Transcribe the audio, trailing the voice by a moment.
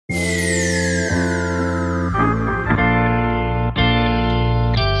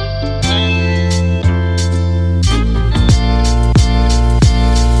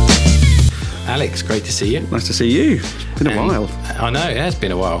see you. Nice to see you. It's been a while. I know, it has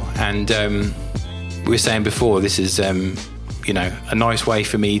been a while. And we were saying before, this is, a nice way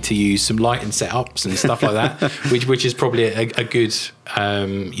for me to use some lighting setups and stuff like that, which is probably a good,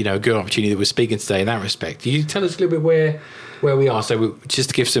 a good opportunity that we're speaking today in that respect. Can you tell us a little bit where we are? So just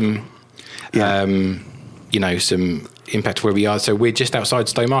to give some, some impact to where we are. So we're just outside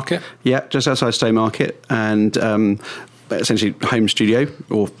Stowmarket? Yeah, just outside Stowmarket. And essentially home studio,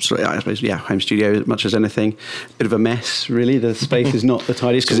 or I suppose, home studio as much as anything. Bit of a mess, really. The space is not the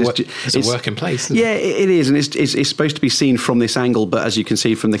tidiest because it's a working place. Yeah, it is, and it's supposed to be seen from this angle, but as you can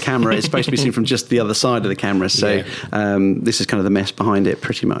see from the camera, it's supposed to be seen from just the other side of the camera. So this is kind of the mess behind it,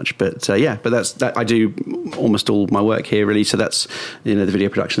 pretty much. But but that I do almost all my work here, really. So that's the video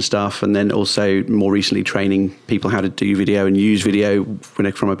production stuff, and then also more recently training people how to do video and use video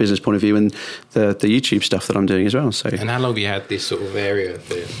from a business point of view, and the YouTube stuff that I'm doing as well. So. And how long have you had this sort of area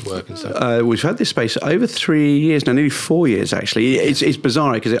for work and stuff? We've had this space over 3 years now, nearly 4 years actually. It's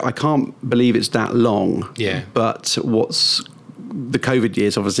bizarre because I can't believe it's that long. Yeah. But what's the COVID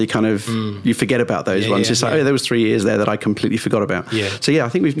years, obviously, kind of you forget about those ones. It's like, there was 3 years there that I completely forgot about. Yeah. So I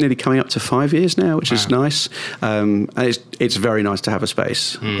think we've nearly coming up to 5 years now, which is nice. And it's very nice to have a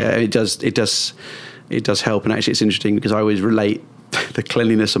space. It does help, and actually it's interesting because I always relate the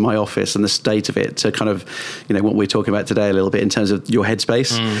cleanliness of my office and the state of it to kind of, what we're talking about today a little bit in terms of your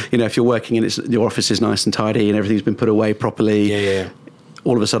headspace. If you're working and your office is nice and tidy and everything's been put away properly,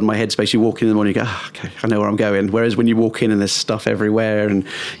 all of a sudden my headspace, you walk in the morning, you go, okay, I know where I'm going. Whereas when you walk in and there's stuff everywhere, and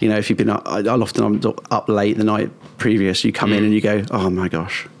if you've been up, I'm up late the night previous, you come in and you go, oh my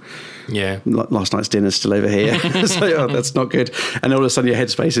gosh. Yeah. Last night's dinner's still over here. So, that's not good. And all of a sudden your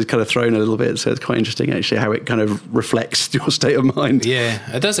headspace is kind of thrown a little bit. So it's quite interesting actually how it kind of reflects your state of mind. Yeah,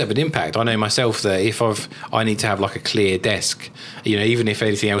 it does have an impact. I know myself that if I need to have like a clear desk, even if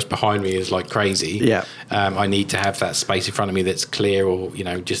anything else behind me is like crazy, I need to have that space in front of me that's clear or,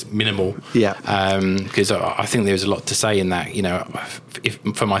 just minimal. Yeah. Because I think there's a lot to say in that, if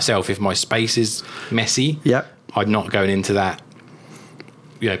for myself, if my space is messy, I'm not going into that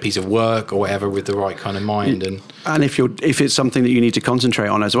piece of work or whatever with the right kind of mind. And if it's something that you need to concentrate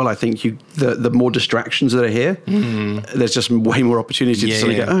on as well, I think the more distractions that are here, there's just way more opportunity to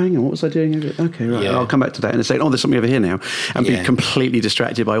suddenly go, oh, hang on, what was I doing? Okay, right, I'll come back to that. And say, oh, there's something over here now, and be completely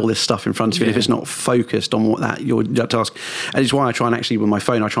distracted by all this stuff in front of you if it's not focused on your task. And it's why I try and actually, with my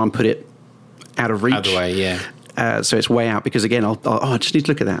phone, I try and put it out of reach. Out of the way, so it's way out, because again, I just need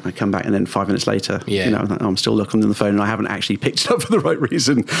to look at that, and I come back, and then 5 minutes later, I'm still looking on the phone, and I haven't actually picked it up for the right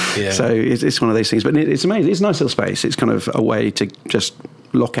reason. So it's one of those things, but it's amazing. It's a nice little space. It's kind of a way to just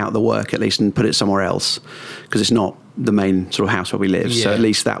lock out the work at least and put it somewhere else, because it's not the main sort of house where we live. So at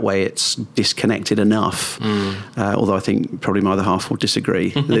least that way it's disconnected enough. Although I think probably my other half will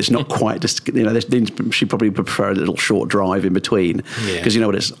disagree that it's not quite just, she probably would prefer a little short drive in between, because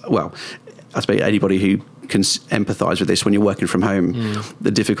I suppose anybody who can empathise with this, when you're working from home,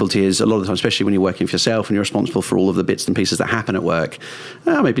 the difficulty is a lot of the time, especially when you're working for yourself and you're responsible for all of the bits and pieces that happen at work,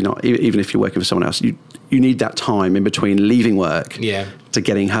 maybe not, even if you're working for someone else, you need that time in between leaving work to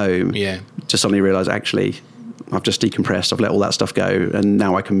getting home to suddenly realise, actually, I've just decompressed, I've let all that stuff go, and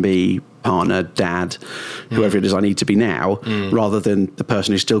now I can be partner, dad, whoever it is I need to be now, rather than the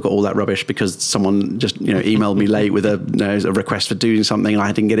person who's still got all that rubbish because someone just emailed me late with a request for doing something and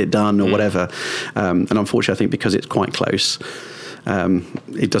I didn't get it done or whatever. And unfortunately, I think because it's quite close,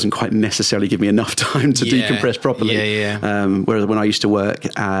 it doesn't quite necessarily give me enough time to decompress properly. Whereas when I used to work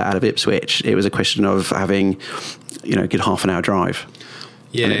out of Ipswich, it was a question of having a good half an hour drive.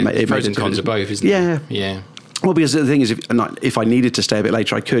 It pros and cons of both, isn't it? Yeah. Well, because the thing is, if I needed to stay a bit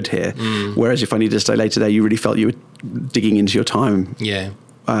later, I could here. Whereas if I needed to stay later there, you really felt you were digging into your time.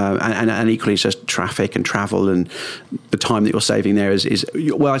 And equally, it's just traffic and travel, and the time that you're saving there is it's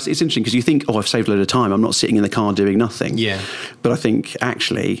interesting because you think, oh, I've saved a load of time. I'm not sitting in the car doing nothing. But I think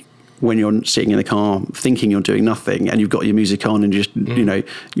actually, when you're sitting in the car thinking you're doing nothing and you've got your music on and just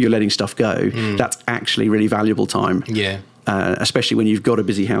you're letting stuff go, that's actually really valuable time. Especially when you've got a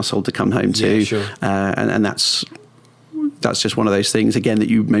busy household to come home to. And that's just one of those things, again, that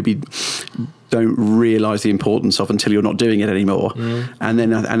you maybe don't realise the importance of until you're not doing it anymore. And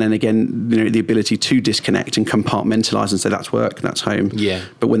then again, the ability to disconnect and compartmentalise and say that's work, that's home.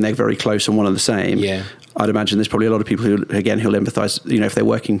 But when they're very close and one and the same, I'd imagine there's probably a lot of people who'll empathise, if they're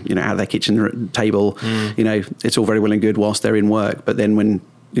working, out of their kitchen table, it's all very well and good whilst they're in work, but then when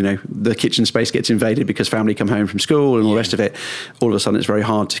the kitchen space gets invaded because family come home from school and all the rest of it, all of a sudden it's very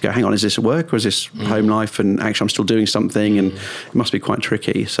hard to go, hang on, is this work or is this home life? And actually I'm still doing something, and it must be quite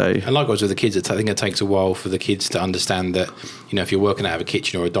tricky. So, and likewise with the kids, I think it takes a while for the kids to understand that, if you're working out of a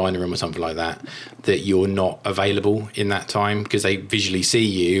kitchen or a dining room or something like that, that you're not available in that time because they visually see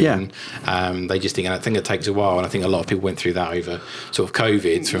you, and they just think, and I think it takes a while, and I think a lot of people went through that over sort of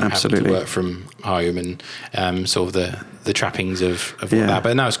COVID, from having to work from home, and sort of the trappings of all that.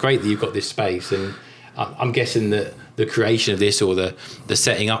 But no, it's great that you've got this space, and I'm guessing that the creation of this, or the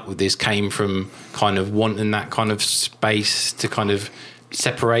setting up with this, came from kind of wanting that kind of space to kind of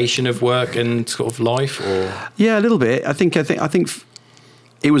separation of work and sort of life, or a little bit. I think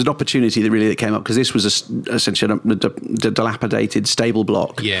it was an opportunity that came up because this was essentially a dilapidated stable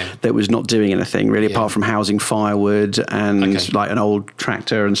block that was not doing anything really apart from housing firewood and like an old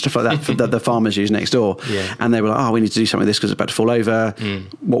tractor and stuff like that that the farmers use next door. And they were like, oh, we need to do something with this because it's about to fall over.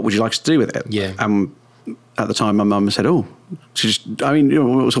 What would you like us to do with it? At the time, my mum said, oh, it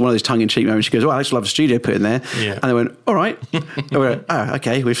was one of those tongue-in-cheek moments. She goes, well, Alex will have a studio put in there. And they went, all right. And we went, oh,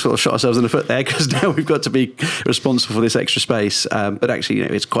 okay, we've sort of shot ourselves in the foot there because now we've got to be responsible for this extra space. But actually,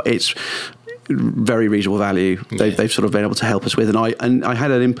 it's very reasonable value. They've sort of been able to help us with. And I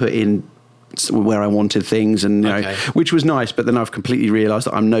had an input in where I wanted things, and which was nice, but then I've completely realised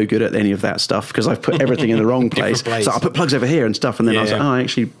that I'm no good at any of that stuff because I've put everything in the wrong place. So I put plugs over here and stuff, and then I was like, oh, I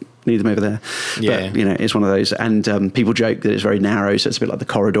actually need them over there. But it's one of those, and people joke that it's very narrow, so it's a bit like the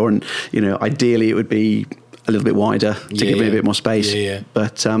corridor, and ideally it would be a little bit wider to give me a bit more space.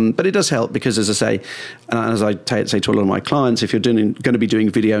 But it does help because, as I say, and as I say to a lot of my clients, if you're going to be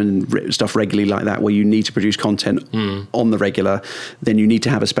doing video and stuff regularly like that, where you need to produce content on the regular, then you need to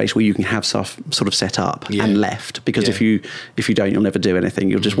have a space where you can have stuff sort of set up and left. Because if you don't, you'll never do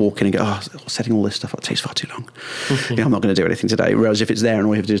anything. You'll just walk in and go, oh, setting all this stuff up takes far too long. I'm not going to do anything today. Whereas if it's there and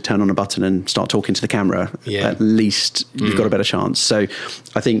all you have to do is turn on a button and start talking to the camera, at least you've got a better chance. So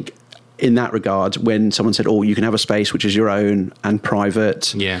I think, in that regard, when someone said, oh, you can have a space which is your own and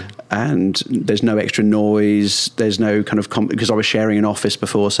private, and there's no extra noise, there's no kind of because I was sharing an office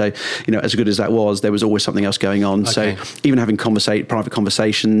before, so as good as that was, there was always something else going on. So even having private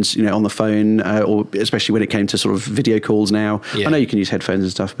conversations on the phone, or especially when it came to sort of video calls now, I know you can use headphones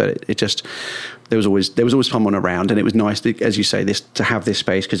and stuff, but it just there was always someone around, and it was nice as you say, to have this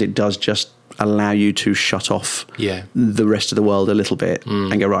space, because it does just allow you to shut off the rest of the world a little bit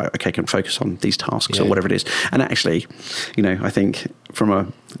and go, right, okay, can focus on these tasks or whatever it is. And actually, I think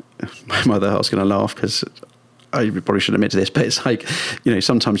from my mother, I was going to laugh because I probably shouldn't admit to this, but it's like,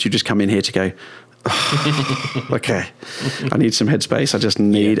 sometimes you just come in here to go, oh, okay, I need some headspace. I just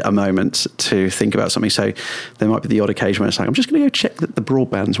need a moment to think about something. So there might be the odd occasion where it's like, I'm just going to go check that the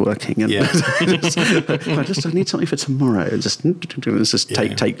broadband's working. And I need something for tomorrow. Just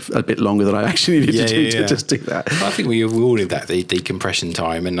take a bit longer than I actually needed to just do that. Well, I think we all need that decompression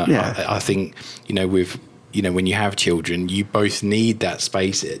time. And I think, when you have children, you both need that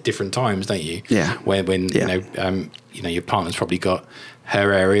space at different times, don't you? Yeah. When your partner's probably got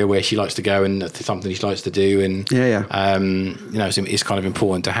her area where she likes to go and something she likes to do, and so it's kind of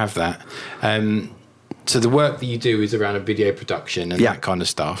important to have that. So the work that you do is around a video production and that kind of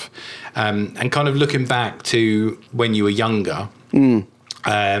stuff, and kind of looking back to when you were younger.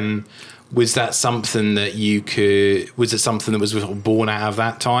 Was that something that was it something that was born out of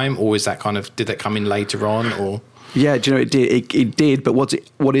that time, or is that did that come in later on, or? Yeah, do you know, it did. But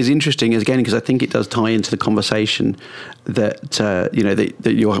what is interesting is, again, because I think it does tie into the conversation that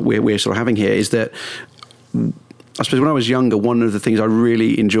we're sort of having here, is that I suppose when I was younger, one of the things I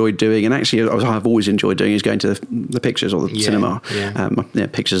really enjoyed doing, and actually I've always enjoyed doing, is going to the pictures or the cinema.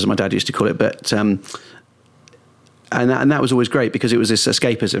 Pictures, as my dad used to call it, but. And that was always great because it was this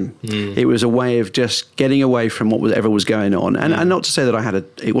escapism. It was a way of just getting away from whatever was going on. And not to say that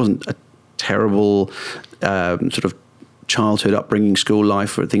it wasn't a terrible sort of childhood upbringing, school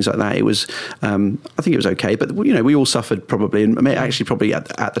life, or things like that. It was, I think it was okay. But, we all suffered probably, and actually probably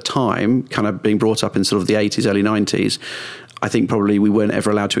at the time, kind of being brought up in sort of the 80s, early 90s, I think probably we weren't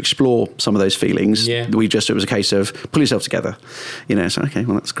ever allowed to explore some of those feelings. It was a case of pull yourself together, so, okay,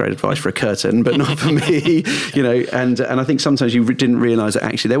 well, that's great advice for a curtain, but not for me, and I think sometimes you didn't realise that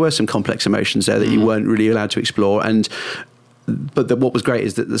actually there were some complex emotions there that you weren't really allowed to explore. But what was great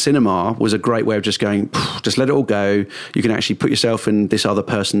is that the cinema was a great way of just going, just let it all go. You can actually put yourself in this other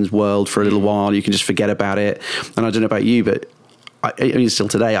person's world for a little while. You can just forget about it. And I don't know about you, but I mean, still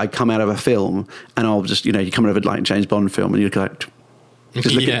today, I come out of a film and I'll just, you come out of a like James Bond film and you're like,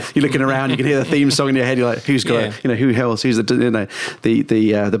 Just you're looking around, you can hear the theme song in your head. You're like, who's got who else? Who's the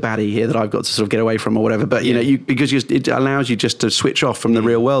baddie here that I've got to sort of get away from or whatever. But because it allows you just to switch off from the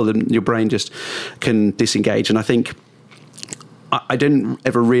real world, and your brain just can disengage. And I think I didn't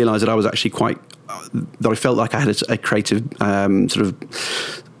ever realise that I was actually that I felt like I had a creative sort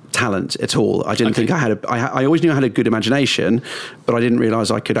of talent at all. I didn't think I had I always knew I had a good imagination, but I didn't realise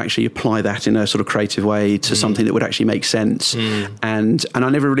I could actually apply that in a sort of creative way to something that would actually make sense. And I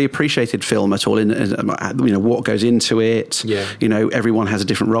never really appreciated film at all in what goes into it. Everyone has a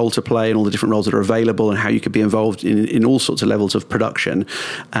different role to play, and all the different roles that are available, and how you could be involved in all sorts of levels of production.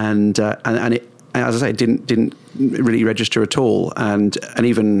 And it, as I say, didn't really register at all. And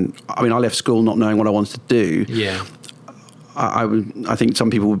even, I left school not knowing what I wanted to do. I think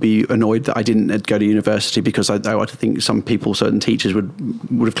some people would be annoyed that I didn't go to university, because I think some people, certain teachers would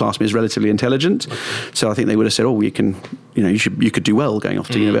have classed me as relatively intelligent. So I think they would have said, "Oh, you could do well going off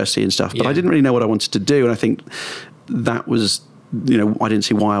to university and stuff." But I didn't really know what I wanted to do, and I think that was, I didn't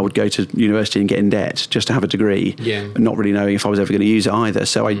see why I would go to university and get in debt just to have a degree, not really knowing if I was ever going to use it either.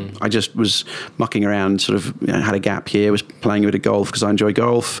 So I just was mucking around, sort of had a gap year, was playing a bit of golf because I enjoy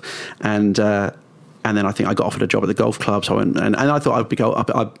golf, and then I think I got offered a job at the golf club. So I went, and I thought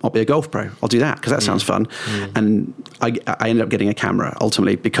I'll be a golf pro. I'll do that because that sounds fun. And I ended up getting a camera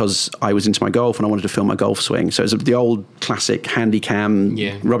ultimately because I was into my golf and I wanted to film my golf swing. So it was the old classic handy cam,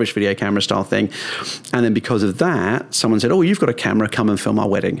 rubbish video camera style thing. And then because of that, someone said, "Oh, you've got a camera, come and film our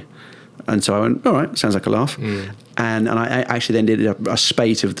wedding." And so I went, all right, sounds like a laugh. And I actually then did a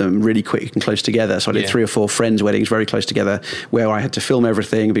spate of them really quick and close together. So I did 3 or 4 friends' weddings very close together, where I had to film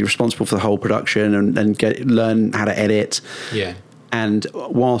everything, be responsible for the whole production, and learn how to edit. And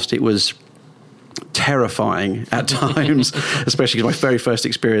whilst it was terrifying at times, especially because my very first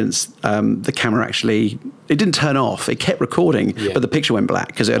experience, the camera actually, it didn't turn off. It kept recording, but the picture went black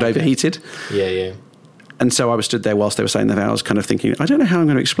because it had overheated. And so I was stood there whilst they were saying the vows, kind of thinking, I don't know how I'm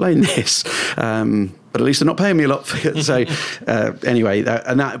going to explain this, but at least they're not paying me a lot for it. So anyway,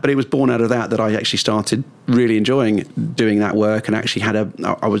 but it was born out of that I actually started really enjoying doing that work, and actually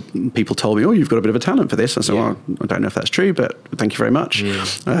people told me, "Oh, you've got a bit of a talent for this." I said, "Well, I don't know if that's true, but thank you very much."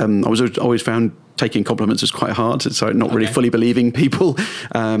 I was always found taking compliments was quite hard, so not really fully believing people.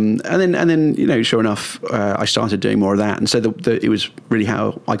 And then sure enough, I started doing more of that, and so it was really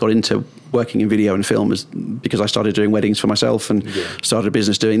how I got into working in video and film, was because I started doing weddings for myself and started a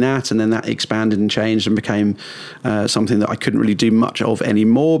business doing that, and then that expanded and changed and became something that I couldn't really do much of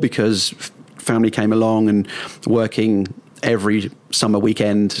anymore because family came along, and working every summer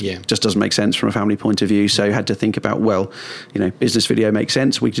weekend just doesn't make sense from a family point of view. So you had to think about, business video makes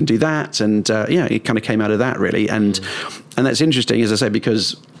sense, we can do that. And it kind of came out of that really. And that's interesting, as I say,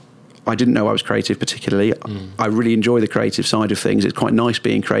 because I didn't know I was creative particularly. I really enjoy the creative side of things. It's quite nice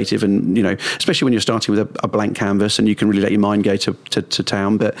being creative, and especially when you're starting with a blank canvas and you can really let your mind go to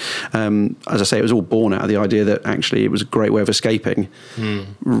town. But as I say, it was all born out of the idea that actually it was a great way of escaping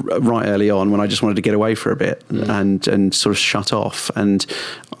right early on, when I just wanted to get away for a bit and sort of shut off. And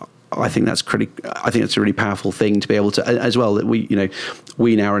I think that's a really powerful thing to be able to, as well, that we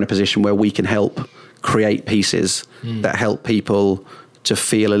now are in a position where we can help create pieces that help people to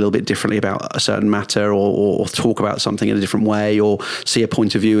feel a little bit differently about a certain matter, or talk about something in a different way, or see a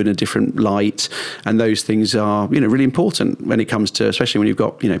point of view in a different light. And those things are, really important when it comes to, especially when you've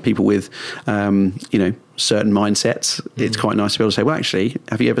got, people with, certain mindsets. It's quite nice to be able to say, well, actually,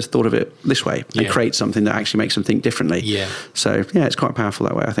 have you ever thought of it this way? And create something that actually makes them think differently. So, it's quite powerful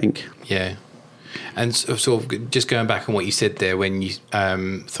that way, I think. And sort of just going back on what you said there, when you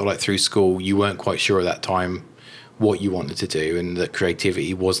thought like through school, you weren't quite sure at that time what you wanted to do, and that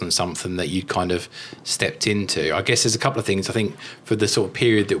creativity wasn't something that you kind of stepped into. I guess there's a couple of things. I think for the sort of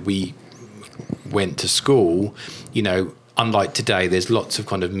period that we went to school, unlike today, there's lots of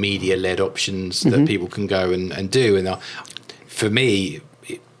kind of media-led options that people can go and do. And for me,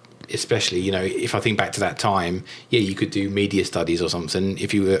 especially, if I think back to that time, you could do media studies or something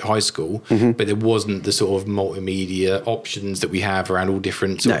if you were at high school, but there wasn't the sort of multimedia options that we have around all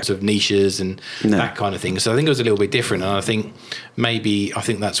different sorts of niches and that kind of thing. So I think it was a little bit different. And I think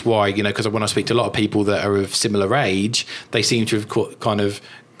that's why, because when I speak to a lot of people that are of similar age, they seem to have kind of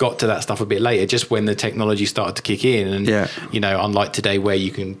got to that stuff a bit later, just when the technology started to kick in. And unlike today, where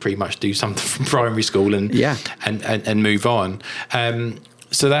you can pretty much do something from primary school and move on.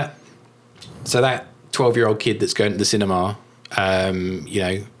 So that 12-year-old kid that's going to the cinema,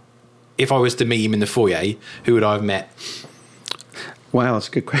 if I was to meet him in the foyer, who would I have met? Wow, that's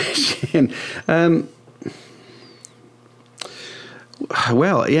a good question. It's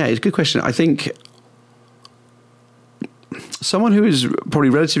a good question. I think Someone who is probably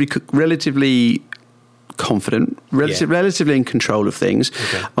relatively confident, relatively in control of things.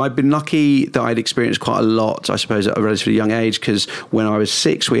 Okay. I've been lucky that I'd experienced quite a lot, I suppose, at a relatively young age, because when I was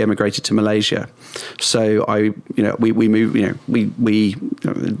 6, we emigrated to Malaysia. So we moved, we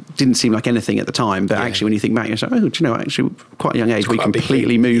didn't seem like anything at the time, but actually when you think back, you're like, actually quite a young age, we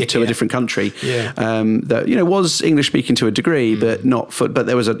completely moved to a different country that, was English speaking to a degree, but but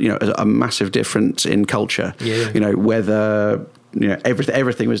there was a massive difference in culture, whether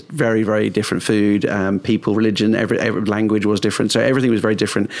everything was very, very different. Food, people, religion, every language was different. So everything was very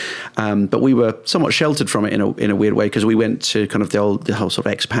different. But we were somewhat sheltered from it in a weird way, because we went to kind of the whole sort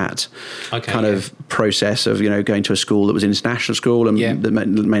of expat of process of going to a school that was an international school, and the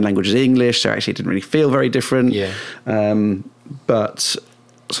main language is English. So actually, it didn't really feel very different. But so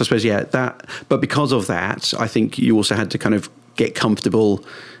I suppose that. But because of that, I think you also had to kind of get comfortable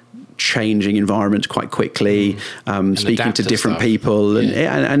changing environments quite quickly, speaking to different people,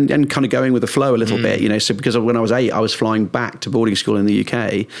 and kind of going with the flow a little bit, So because when I was 8, I was flying back to boarding school in the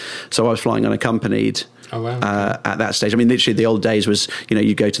UK, so I was flying unaccompanied. Oh, wow. At that stage. I mean, literally the old days was,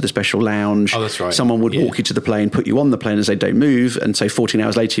 you go to the special lounge. Oh, that's right. Someone would walk you to the plane, put you on the plane and say, don't move. And so 14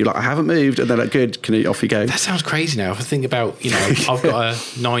 hours later, you're like, I haven't moved. And they're like, good, off you go. That sounds crazy now. If I think about, I've got a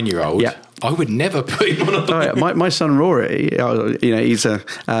 9-year-old. Yeah. I would never put him on a plane. Oh, yeah. My son Rory, he's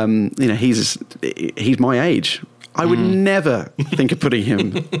he's my age. I would never think of putting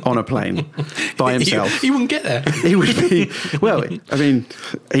him on a plane by himself. He wouldn't get there. He would be. Well, I mean,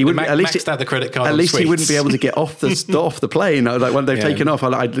 he wouldn't. At least had the credit card. At least he wouldn't be able to get off the plane. Like when they've taken off,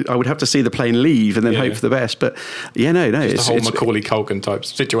 I would have to see the plane leave and then hope for the best. But no, it's a whole Macaulay Culkin type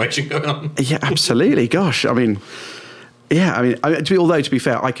situation going on. Yeah, absolutely. Gosh, I mean. Yeah, I mean, although to be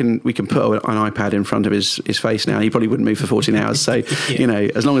fair, we can put an iPad in front of his face now. He probably wouldn't move for 14 hours. So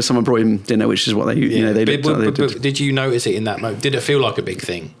as long as someone brought him dinner, which is what they But did you notice it in that moment? Did it feel like a big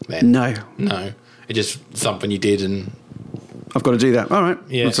thing then? No. It's just something you did, and I've got to do that. All right,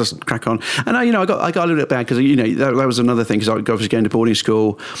 let's just crack on. And I got a little bit bad because that was another thing, because I was going to boarding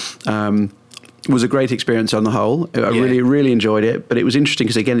school. Was a great experience on the whole. I really, really enjoyed it. But it was interesting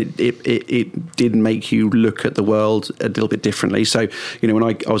because, again, it did make you look at the world a little bit differently. So,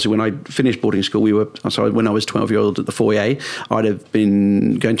 when I finished boarding school, when I was 12-year-old at the foyer, I'd have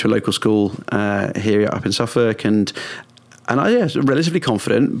been going to a local school here up in Suffolk, and I was relatively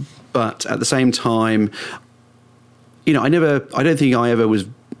confident, but at the same time,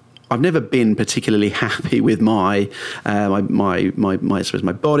 I've never been particularly happy with my I suppose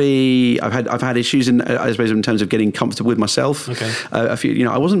my body. I've had issues I suppose in terms of getting comfortable with myself. Okay. I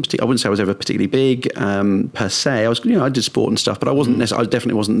wouldn't say I was ever particularly big per se. I did sport and stuff, but I wasn't necessarily. I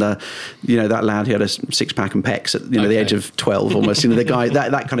definitely wasn't the that lad who had a 6-pack and pecs at the age of 12 almost. The guy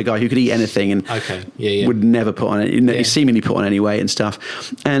that kind of guy who could eat anything and would never put on it. Seemingly put on any weight and stuff.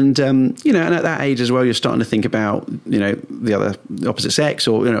 And and at that age as well, you're starting to think about the opposite sex,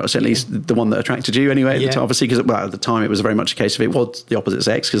 or at least the one that attracted you anyway at the time, obviously, because at the time it was very much a case of it was the opposite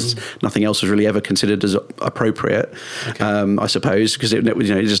sex, because nothing else was really ever considered as appropriate, I suppose, because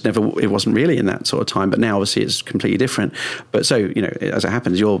it wasn't really in that sort of time. But now obviously it's completely different. But so as it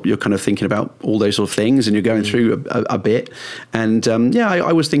happens, you're kind of thinking about all those sort of things, and you're going through a bit. And I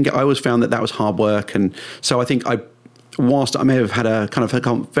always found that was hard work, and so I think whilst I may have had a kind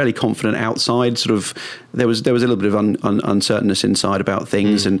of fairly confident outside, sort of, there was a little bit of uncertainness inside about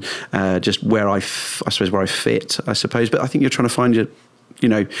things, and just where I suppose where I fit, I suppose. But I think you're trying to find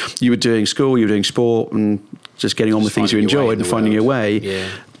you were doing school, you were doing sport, and just getting on with things you enjoyed and finding your way. Yeah.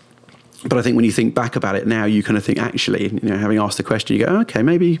 But I think when you think back about it now, you kind of think, actually, having asked the question, you go, okay,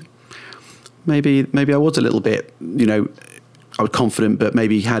 maybe I was a little bit, I was confident, but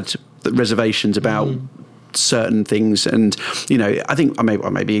maybe had reservations about certain things. And I think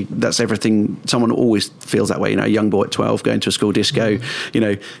maybe that's everything. Someone always feels that way. A young boy at 12 going to a school disco,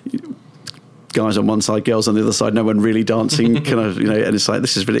 guys on one side, girls on the other side, no one really dancing, and it's like,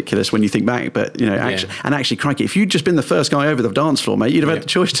 this is ridiculous when you think back. But actually, crikey, if you'd just been the first guy over the dance floor, mate, you'd have had the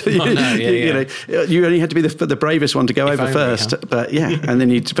choice to. You only had to be the bravest one to go over first. Huh? But and then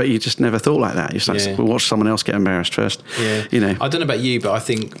you just never thought like that. You just watch someone else get embarrassed first. I don't know about you, but I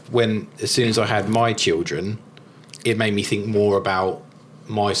think as soon as I had my children, it made me think more about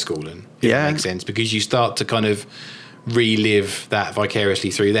my schooling. If that makes sense, because you start to kind of relive that vicariously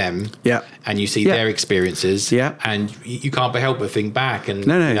through them, and you see their experiences, and you can't help but think back, and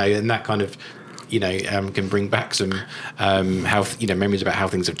and that kind of can bring back some memories about how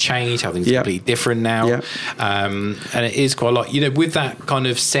things have changed, how things are completely different now, and it is quite a lot, with that kind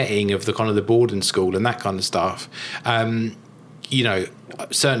of setting of the kind of the boarding school and that kind of stuff. you know,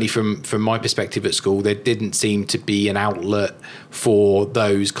 certainly from my perspective at school, there didn't seem to be an outlet for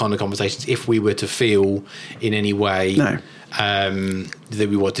those kind of conversations. If we were to feel in any way that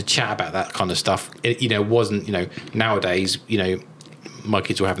we wanted to chat about that kind of stuff, it, you know, wasn't, you know, nowadays, you know, my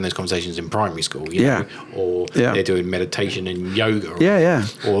kids were having those conversations in primary school, you know, or they're doing meditation and yoga.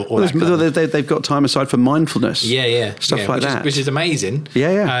 Or they've got time aside for mindfulness. Stuff like that. Which is amazing.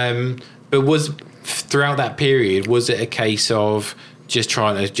 But throughout that period, was it a case of just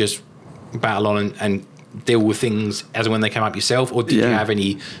trying to just battle on and deal with things as and when they came up yourself? Or did you have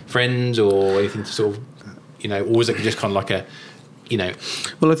any friends or anything to sort of, you know, or was it just kind of like a, you know?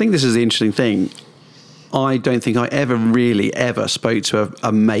 Well, I think this is the interesting thing. I don't think I ever spoke to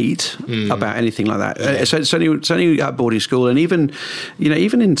a mate about anything like that. Certainly at boarding school, and even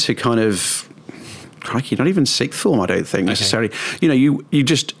into kind of, crikey, not even sixth form, I don't think necessarily. You know, you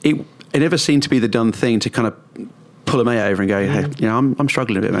just, it never seemed to be the done thing to kind of pull a mate over and go, hey, you know, I'm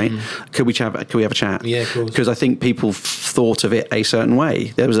struggling a bit, mate. Could we have a chat? Yeah, of course. Because I think people thought of it a certain way.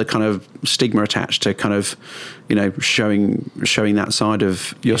 There was a kind of stigma attached to kind of, you know, showing that side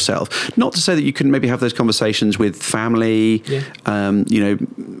of yourself. Not to say that you couldn't maybe have those conversations with family. You know,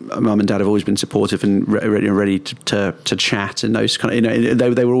 mum and dad have always been supportive and ready to chat, and those kind of, you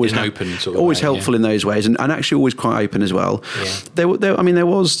know, they were always open, sort of always way, helpful in those ways, and actually always quite open as well. There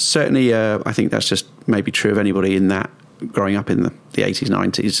was certainly, I think that's just maybe true of anybody in that, growing up in the 80s,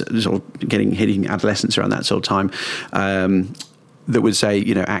 90s, sort of hitting adolescence around that sort of time, that would say,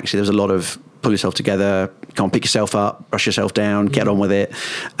 you know, actually there's a lot of pull yourself together, go and pick yourself up, brush yourself down, get on with it.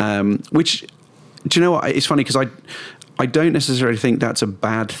 Which, do you know what? It's funny because I don't necessarily think that's a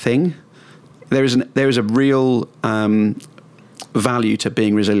bad thing. There is a real value to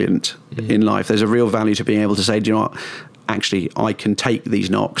being resilient in life. There's a real value to being able to say, do you know what? Actually, I can take these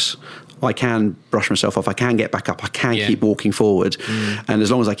knocks. I can brush myself off. I can get back up. I can keep walking forward. And as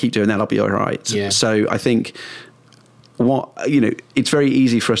long as I keep doing that, I'll be all right. So I think it's very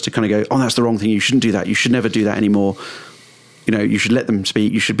easy for us to kind of go, oh, that's the wrong thing. You shouldn't do that. You should never do that anymore. You know, you should let them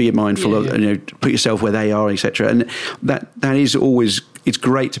speak. You should be mindful of, you know, put yourself where they are, etc. And that is always, it's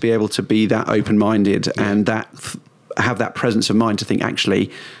great to be able to be that open-minded and have that presence of mind to think, actually,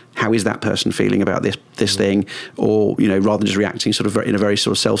 how is that person feeling about this thing? Or, you know, rather than just reacting sort of in a very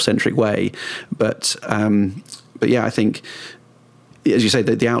sort of self-centric way. But yeah, I think, as you say,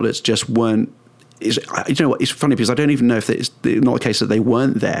 the outlets just weren't. You know what? It's funny because I don't even know if it's not the case that they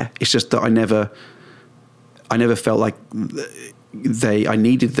weren't there. It's just that I never felt like I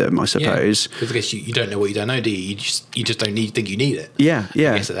needed them, I suppose. Because I guess you don't know what you don't know, do you? You just don't think you need it. Yeah. I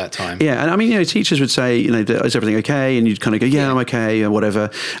guess at that time. Yeah, and I mean, you know, teachers would say, you know, is everything okay? And you'd kind of go, I'm okay, or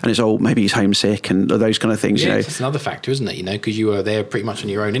whatever. And it's, maybe he's homesick and those kind of things. Yeah, you know, that's another factor, isn't it? You know, because you were there pretty much on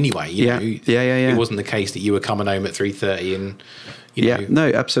your own anyway. You know, It wasn't the case that you were coming home at 3:30 and. You know. No,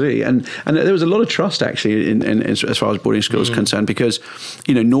 absolutely, and there was a lot of trust actually in as far as boarding school is concerned, because,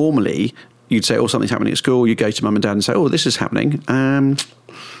 you know, normally you'd say, something's happening at school. You go to mum and dad and say, this is happening.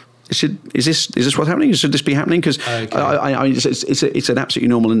 Is this what's happening? Should this be happening? Because it's an absolutely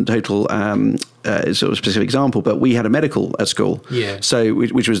normal and total sort of specific example. But we had a medical at school, so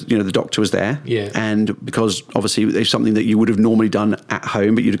which was, you know, the doctor was there, and because obviously it's something that you would have normally done at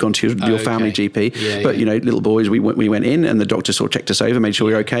home, but you'd have gone to your family GP. But you know, little boys, we went in, and the doctor sort of checked us over, made sure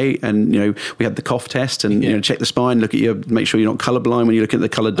we were okay, and, you know, we had the cough test, and you know, check the spine, look at you, make sure you're not colourblind when you're looking at the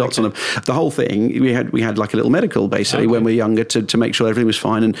coloured dots on them. The whole thing, we had like a little medical basically when we were younger to make sure everything was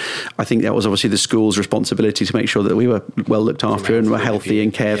fine. And I think that was obviously the school's responsibility to make sure that we were well looked after and were healthy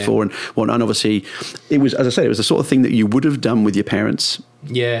and cared for and whatnot. And obviously, it was, as I said, it was the sort of thing that you would have done with your parents.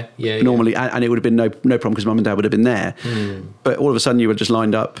 Normally, and it would have been no problem because mum and dad would have been there. But all of a sudden, you were just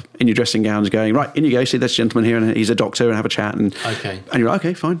lined up in your dressing gowns, going, right, in you go. See this gentleman here, and he's a doctor, and have a chat. And you're like,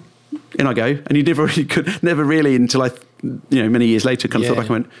 okay, fine. In I go. And you never really until many years later, kind of thought back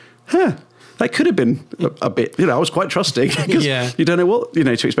and went, that could have been a bit, you know, I was quite trusting because you don't know what, you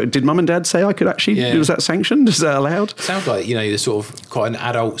know, to expect. Did mum and dad say I could actually, was that sanctioned? Is that allowed? Sounds like, you know, the sort of quite an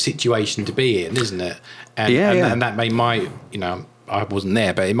adult situation to be in, isn't it? And that might, you know, I wasn't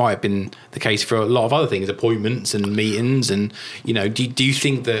there, but it might have been the case for a lot of other things, appointments and meetings. And, you know, do you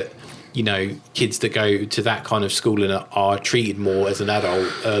think that, you know, kids that go to that kind of schooling are treated more as an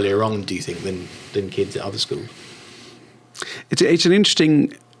adult earlier on, do you think, than kids at other schools?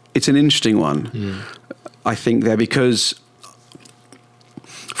 It's an interesting one, I think, there, because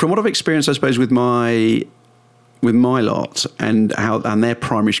from what I've experienced, I suppose, with my lot and their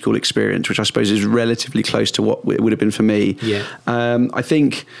primary school experience, which I suppose is relatively close to what it would have been for me. I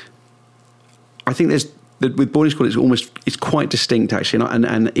think with boarding school, it's quite distinct actually,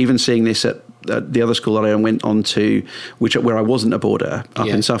 and even seeing this at the other school that I went on to, where I wasn't a boarder up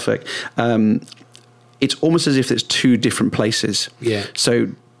in Suffolk, it's almost as if there's two different places. Yeah. So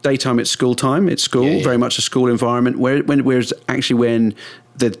daytime, it's school time. It's school, very much a school environment. Whereas actually when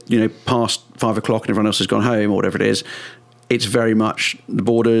past 5 o'clock and everyone else has gone home or whatever it is, it's very much the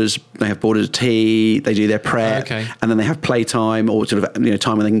boarders. They have boarders tea. They do their prep, and then they have playtime or sort of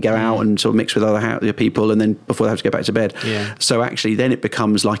time when they can go out and sort of mix with other people, and then before they have to go back to bed. Yeah. So actually, then it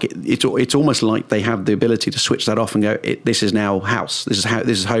becomes like it's almost like they have the ability to switch that off and go, this is now house. This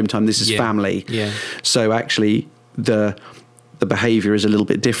is home time. This is family. Yeah. So actually, the behaviour is a little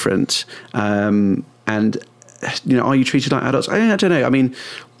bit different. And are you treated like adults? I don't know. I mean,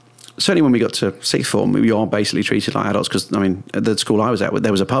 certainly when we got to sixth form, we are basically treated like adults because, at the school I was at,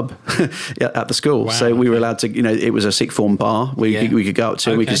 there was a pub at the school. Wow, so we were allowed to, it was a sixth form bar we could go up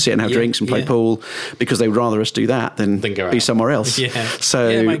to and we could sit and have drinks and play pool because they would rather us do that than be somewhere else. So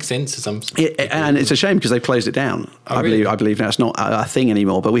it makes sense to some and it's a shame because they closed it down. I believe now it's not a thing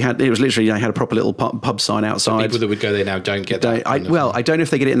anymore, but it was literally, had a proper little pub sign outside. So people that would go there now don't get that. I don't know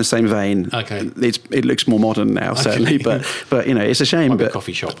if they get it in the same vein. Okay. It looks more modern now, certainly, but it's a shame. Might be a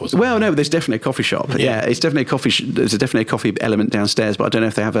coffee shop or something. Well, no, there's definitely a coffee shop. Yeah, it's definitely a coffee. There's definitely a coffee element downstairs, but I don't know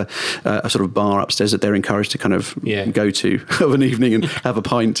if they have a sort of bar upstairs that they're encouraged to kind of go to of an evening and have a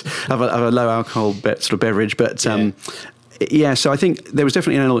pint, have a low alcohol sort of beverage. But so I think there was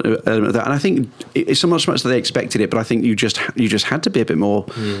definitely an element of that, and I think it's so much that they expected it, but I think you just had to be a bit more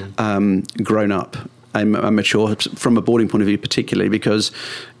grown up and mature from a boarding point of view, particularly because,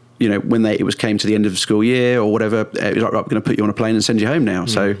 when it came to the end of the school year or whatever, it was like, right, we're going to put you on a plane and send you home now.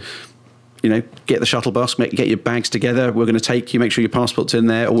 So, get the shuttle bus, get your bags together. We're going to take you, make sure your passport's in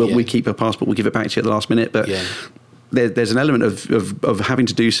there, or we keep your passport, we'll give it back to you at the last minute. But there's an element of having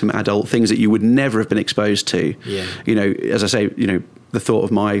to do some adult things that you would never have been exposed to. Yeah. As I say, the thought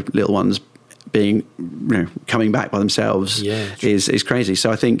of my little ones being, coming back by themselves is crazy.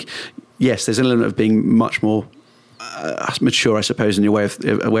 So I think, yes, there's an element of being much more mature, I suppose, in your way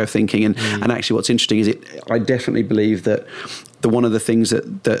of thinking. And actually, what's interesting is I definitely believe that one of the things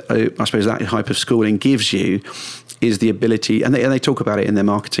that I suppose that type of schooling gives you is the ability, and they talk about it in their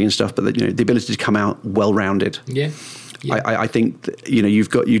marketing and stuff, but the ability to come out well-rounded. Yeah. I think that,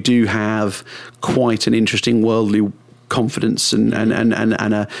 you do have quite an interesting worldly confidence and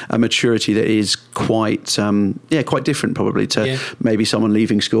a maturity that is quite different probably to maybe someone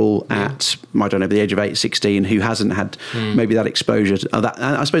leaving school at, I don't know, the age of 16 who hasn't had maybe that exposure to that,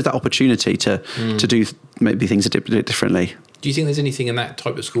 and I suppose that opportunity to do maybe things a bit differently. Do you think there's anything in that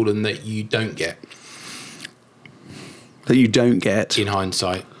type of schooling that you don't get? That you don't get in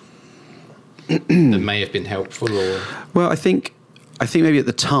hindsight that may have been helpful, or? Well, I think maybe at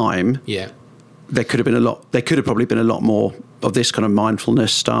the time, there could have probably been a lot more of this kind of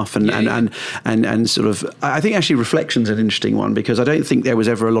mindfulness stuff and sort of, I think actually reflection's an interesting one, because I don't think there was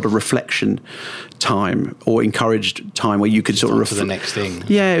ever a lot of reflection time or encouraged time where you could sort of reflect the next thing.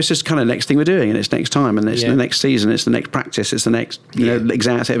 Yeah, it's just kind of next thing we're doing, and it's next time, and it's the next season, it's the next practice, it's the next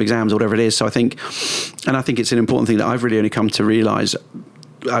set of exams or whatever it is. So I think it's an important thing that I've really only come to realise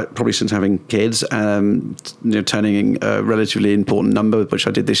probably since having kids, turning a relatively important number, which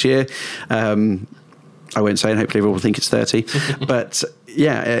I did this year. I won't say, and hopefully everyone will think it's 30. But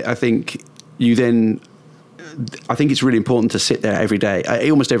I think it's really important to sit there every day,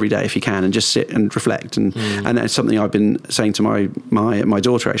 almost every day if you can, and just sit and reflect. And that's something I've been saying to my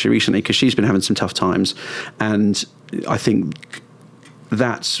daughter actually recently, because she's been having some tough times. And I think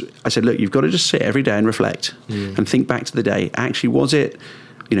I said, look, you've got to just sit every day and reflect and think back to the day. Actually, was it,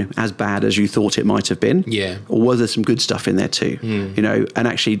 as bad as you thought it might have been? Yeah. Or was there some good stuff in there too? And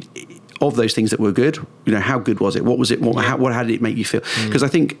actually, of those things that were good, how good was it? What was it? How did it make you feel? Because I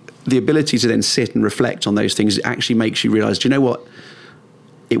think the ability to then sit and reflect on those things actually makes you realise, do you know what?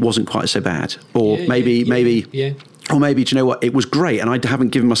 It wasn't quite so bad. Or maybe, or maybe, do you know what? It was great, and I haven't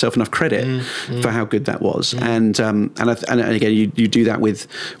given myself enough credit for how good that was. And again, you do that with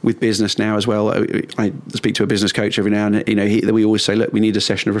business now as well. I speak to a business coach every now and we always say, look, we need a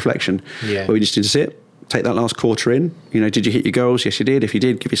session of reflection where we just need to sit, take that last quarter in. Did you hit your goals? Yes, you did. If you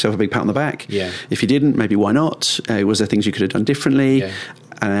did, give yourself a big pat on the back. Yeah. If you didn't, maybe why not? Was there things you could have done differently? Yeah.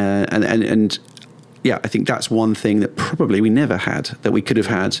 I think that's one thing that probably we never had, that we could have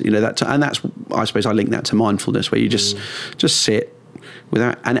had. And that's, I suppose, I link that to mindfulness, where you just sit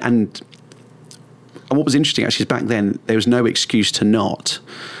without and what was interesting actually is back then there was no excuse to not.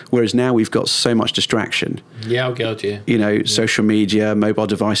 Whereas now we've got so much distraction. Yeah, oh God, yeah. Social media, mobile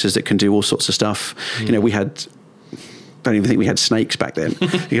devices that can do all sorts of stuff. We had don't even think we had snakes back then,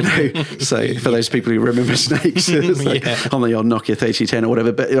 you know. So for those people who remember snakes, on the old Nokia 3210 or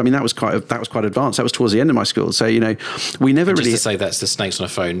whatever. But I mean, that was quite advanced. That was towards the end of my school. So, you know, we never really. Just to say, that's the snakes on a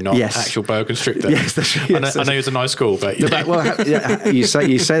phone, not actual boa constrictor. Yes, I know it was a nice school, but you say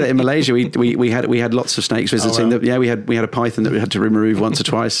that in Malaysia, we had lots of snakes visiting. We had a python that we had to remove once or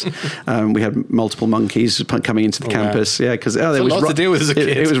twice. We had multiple monkeys coming into the campus. Wow. Yeah, because there was a lot to deal with as a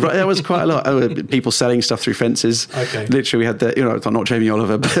kid. There was quite a lot. People selling stuff through fences. Okay. Literally, we had I'm not Jamie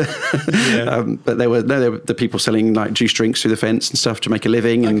Oliver, but but there were the people selling like juice drinks through the fence and stuff to make a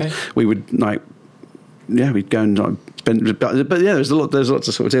living, and we would we'd go and spend. But yeah, there's lots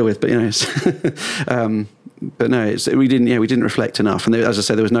to sort of deal with. But you know, but no, we didn't reflect enough, and as I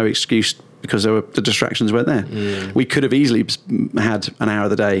said, there was no excuse because the distractions weren't there. We could have easily had an hour of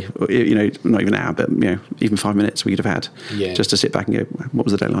the day, you know, not even an hour, but you know, even 5 minutes we could have had just to sit back and go, what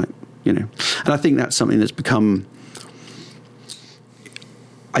was the day like, you know? And I think that's something that's become.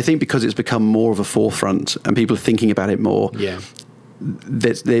 I think because it's become more of a forefront and people are thinking about it more. Yeah.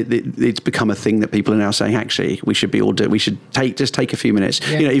 It's become a thing that people are now saying, actually, we should take a few minutes.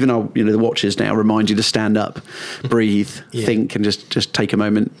 Yeah. You know, even the watches now remind you to stand up, breathe, think, and just take a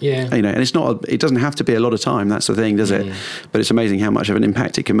moment. Yeah. You know, and it doesn't have to be a lot of time. That's the thing, does it? But it's amazing how much of an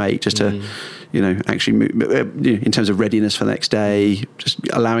impact it can make just to, you know, actually move, in terms of readiness for the next day, just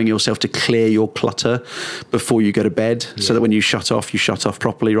allowing yourself to clear your clutter before you go to bed, so that when you shut off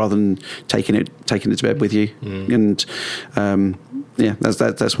properly rather than taking it to bed with you. And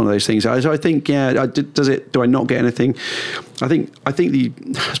that's one of those things. So I think, do I not get anything? I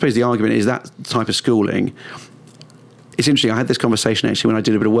suppose the argument is that type of schooling. It's interesting. I had this conversation actually when I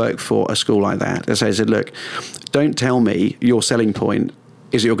did a bit of work for a school like that. I said, look, don't tell me your selling point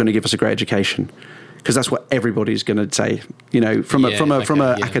is that you're going to give us a great education, because that's what everybody's going to say. You know, from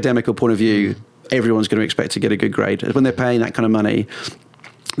a academical point of view, everyone's going to expect to get a good grade. When they're paying that kind of money,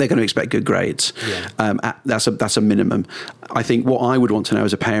 they're going to expect good grades. Yeah. That's a minimum. I think what I would want to know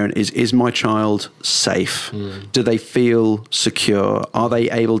as a parent is my child safe? Do they feel secure? Are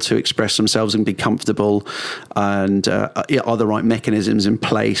they able to express themselves and be comfortable? And are the right mechanisms in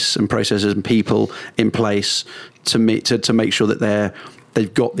place and processes and people in place to make sure that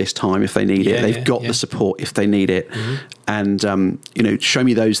they've got this time if they need it. They've got the support if they need it. And, you know, show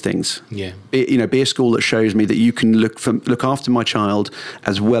me those things. Yeah. Be a school that shows me that you can look after my child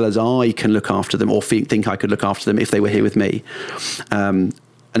as well as I can look after them, or think I could look after them if they were here with me. And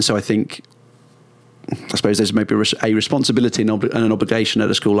so I suppose there's maybe a responsibility and an obligation at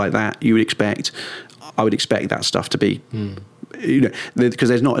a school like that. I would expect that stuff to be, you know, because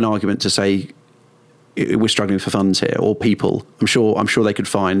there's not an argument to say, we're struggling for funds here, or people. I'm sure they could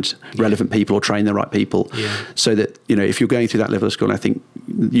find relevant people or train the right people, so that, you know, if you're going through that level of school, I think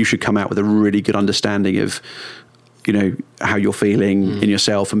you should come out with a really good understanding of, you know, how you're feeling in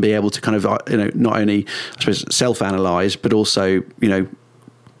yourself, and be able to kind of, you know, not only, I suppose, self-analyze, but also, you know,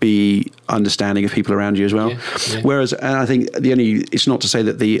 be understanding of people around you as well. Whereas, and I think it's not to say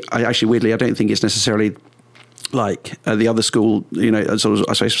that weirdly, I don't think it's necessarily like the other school, you know, sort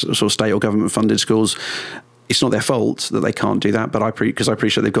of state or government funded schools. It's not their fault that they can't do that, but because I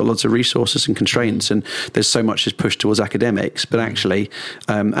appreciate they've got lots of resources and constraints, and there's so much is pushed towards academics. But actually,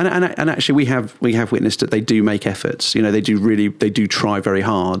 and actually, we have witnessed that they do make efforts. You know, they do try very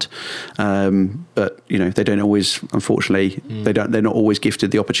hard, but you know, they don't always. Unfortunately, they're not always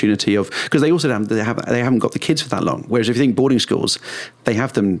gifted the opportunity of, because they also haven't got the kids for that long. Whereas if you think boarding schools, they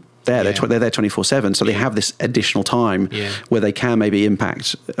have them. They're there 24/7, so they have this additional time where they can maybe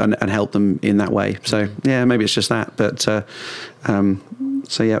impact and help them in that way. So maybe it's just that, but so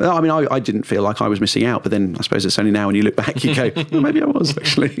yeah. I mean, I didn't feel like I was missing out, but then I suppose it's only now when you look back you go, well, maybe I was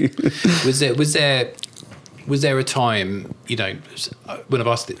actually. Was there a time, you know, when I've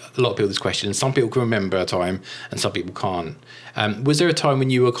asked a lot of people this question, and some people can remember a time and some people can't. Was there a time when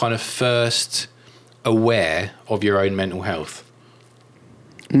you were kind of first aware of your own mental health?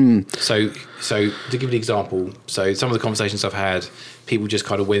 So to give you an example, so some of the conversations I've had, people just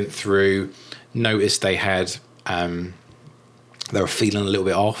kind of went through, noticed they were feeling a little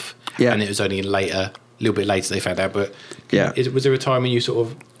bit off, and it was only a little bit later they found out. But was there a time when you sort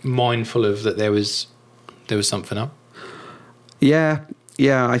of mindful of that there was something up? Yeah,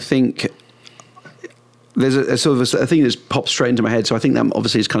 I think there's a sort of a thing that's popped straight into my head. So I think that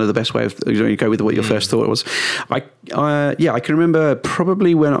obviously is kind of the best way of, you know, you go with what your first thought was. I can remember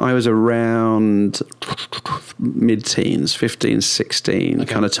probably when I was around mid-teens, 15, 16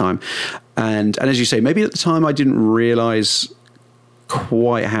 kind of time. And as you say, maybe at the time I didn't realise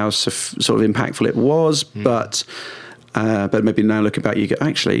quite how sort of impactful it was, but But maybe now looking back, you go,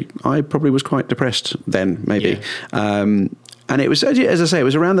 actually, I probably was quite depressed then, maybe. Yeah. And it was, as I say, it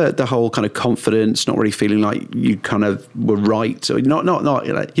was around the whole kind of confidence, not really feeling like you kind of were right, or not,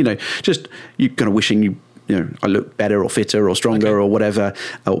 you know, just you kind of wishing you know, I look better or fitter or stronger or whatever,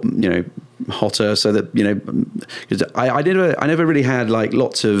 or, you know, hotter, so that, you know, because I never really had like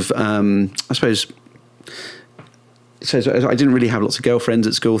lots of, I suppose. So I didn't really have lots of girlfriends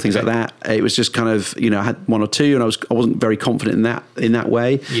at school, things like that. It was just kind of, you know, I had one or two, and I wasn't very confident in that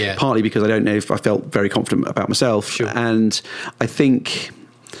way. Yeah. Partly because I don't know if I felt very confident about myself. Sure. And I think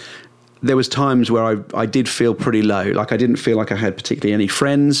there was times where I did feel pretty low. Like I didn't feel like I had particularly any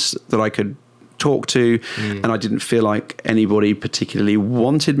friends that I could talk to, and I didn't feel like anybody particularly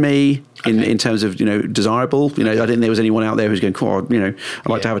wanted me in terms of, you know, desirable. You know, I didn't think there was anyone out there who's going, cool, you know, I'd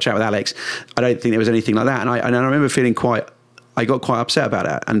like to have a chat with Alex. I don't think there was anything like that. And I remember feeling I got quite upset about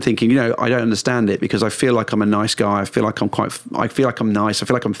it and thinking, you know, I don't understand it, because I feel like I'm a nice guy. I feel like I'm nice. I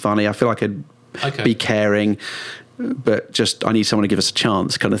feel like I'm funny. I feel like I'd be caring, but just I need someone to give us a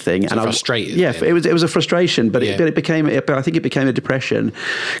chance, kind of thing. So and frustrated. It was a frustration, but I think it became a depression,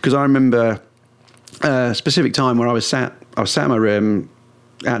 because I remember a specific time where I was sat in my room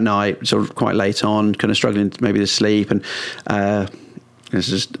at night, sort of quite late on, kind of struggling maybe to sleep, and this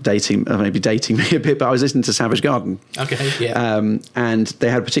is maybe dating me a bit, but I was listening to Savage Garden. Okay, yeah. And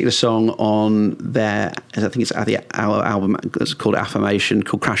they had a particular song on their, I think it's the album, it's called Affirmation,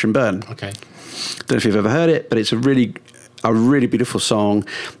 called Crash and Burn. Okay. Don't know if you've ever heard it, but it's a really beautiful song,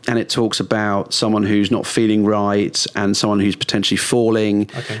 and it talks about someone who's not feeling right, and someone who's potentially falling,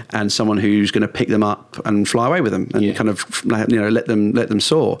 and someone who's going to pick them up and fly away with them, and kind of, you know, let them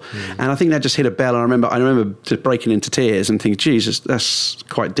soar. And I think that just hit a bell. And I remember just breaking into tears and thinking, Jesus, that's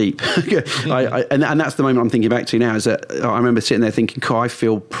quite deep. And that's the moment I'm thinking back to now, is that I remember sitting there thinking, cool, I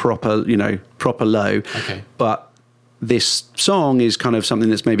feel proper low, but this song is kind of something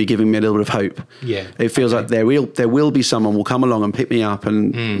that's maybe giving me a little bit of hope. Yeah, it feels like there will be someone will come along and pick me up,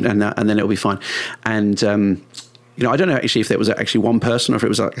 and then it'll be fine. And you know, I don't know actually if there was actually one person, or if it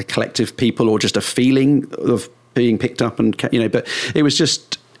was like a collective of people, or just a feeling of being picked up, and you know. But it was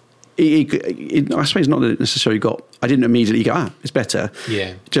just, I suppose not that it necessarily I didn't immediately go, it's better.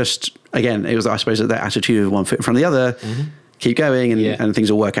 Yeah. Just again, it was, I suppose, that attitude of one foot in front of the other, keep going, and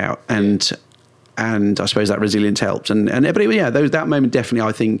things will work out. And I suppose that resilience helped. But that moment definitely,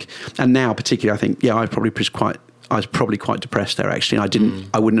 I think, and now particularly, I think, I was probably quite depressed there actually. And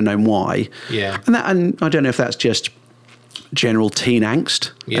I wouldn't have known why. Yeah. And I don't know if that's just general teen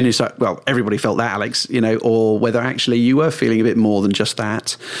angst, and it's like, well, everybody felt that, Alex, you know, or whether actually you were feeling a bit more than just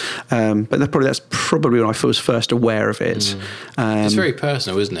that. But that's probably when I was first aware of it. It's very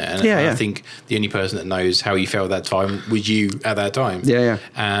personal, isn't it? And I think the only person that knows how you felt that time was you at that time.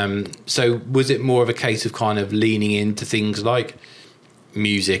 So was it more of a case of kind of leaning into things like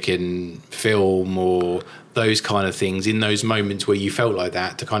music and film, or those kind of things in those moments where you felt like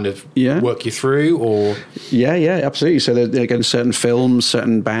that, to kind of work you through? Or absolutely. So again, certain films,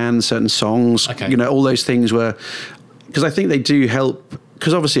 certain bands, certain songs, you know, all those things were, because I think they do help,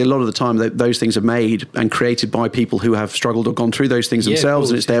 because obviously a lot of the time those things are made and created by people who have struggled or gone through those things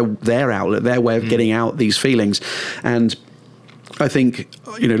themselves, and it's their outlet, their way of getting out these feelings. And I think,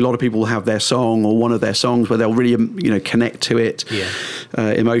 you know, a lot of people have their song or one of their songs where they'll really, you know, connect to it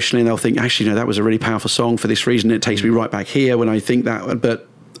emotionally, and they'll think, actually, you know, that was a really powerful song for this reason. It takes me right back here when I think that. But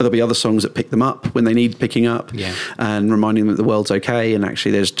there'll be other songs that pick them up when they need picking up, and reminding them that the world's okay. And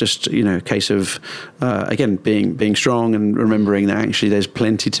actually, there's just, you know, a case of again being strong, and remembering that actually there's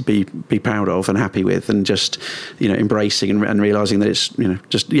plenty to be proud of and happy with, and just, you know, embracing and realizing that it's, you know,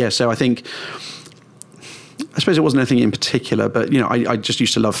 just So I think, I suppose it wasn't anything in particular, but, you know, I just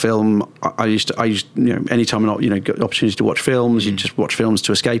used to love film. I used you know, anytime I got opportunities to watch films, you just watch films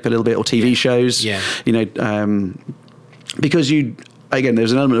to escape a little bit, or TV shows, you know, because again,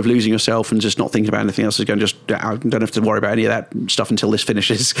 there's an element of losing yourself and just not thinking about anything else. I don't have to worry about any of that stuff until this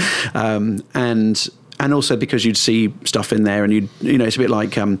finishes. And also because you'd see stuff in there, and you know, it's a bit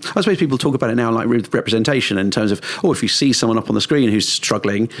like, I suppose people talk about it now like representation, in terms of, if you see someone up on the screen who's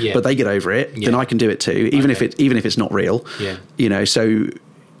struggling, but they get over it, then I can do it too, even if it's not real. You know, so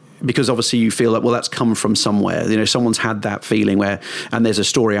because obviously you feel like, well, that's come from somewhere, you know, someone's had that feeling and there's a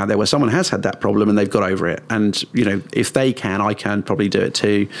story out there where someone has had that problem and they've got over it, and, you know, if they can, I can probably do it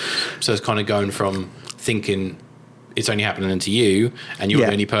too. So it's kind of going from thinking it's only happening to you and you're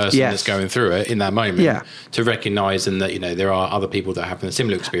the only person that's going through it in that moment, to recognise and that, you know, there are other people that are having a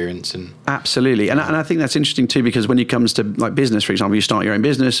similar experience. And absolutely. And I think that's interesting too, because when it comes to like business, for example, you start your own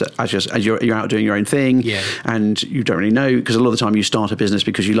business as you're out doing your own thing, and you don't really know, because a lot of the time you start a business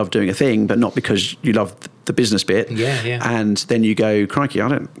because you love doing a thing, but not because you love the business bit. And then you go, crikey,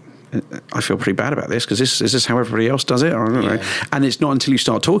 I feel pretty bad about this, because is this how everybody else does it? I don't know. And it's not until you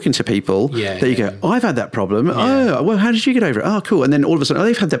start talking to people that you go, oh, I've had that problem. Oh, well, how did you get over it? Oh, cool. And then all of a sudden,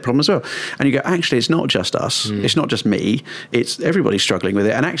 they've had that problem as well. And you go, actually, it's not just us. It's not just me. It's everybody's struggling with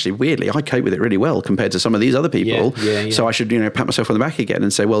it. And actually, weirdly, I cope with it really well compared to some of these other people. So I should, pat myself on the back again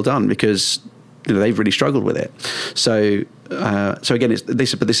and say, well done, because they've really struggled with it. So again,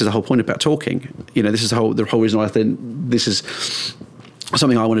 this is the whole point about talking. This is the whole reason why I think this is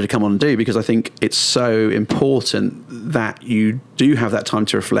something I wanted to come on and do, because I think it's so important that you do have that time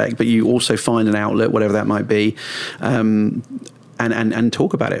to reflect, but you also find an outlet, whatever that might be, and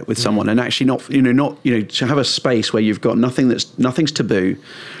talk about it with someone, and actually not to have a space where you've got nothing's taboo.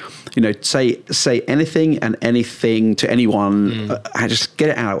 Say anything and anything to anyone. Just get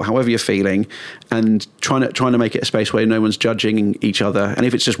it out, however you're feeling, and trying to make it a space where no one's judging each other. And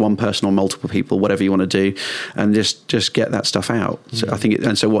if it's just one person or multiple people, whatever you want to do, and just get that stuff out. So I think,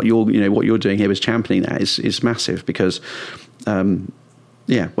 and so what you're doing here is championing that is massive, because, well,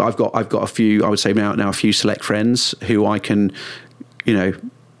 I've got a few, I would say now a few select friends who I can,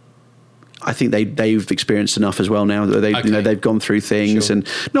 I think they've experienced enough as well now that they've gone through things, and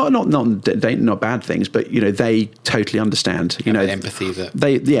not bad things, but they totally understand. Empathy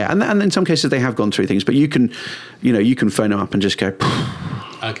that and in some cases they have gone through things, but you can phone them up and just go.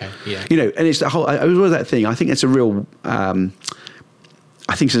 Okay. Yeah. And it's the whole. It was that thing. I think it's a real. I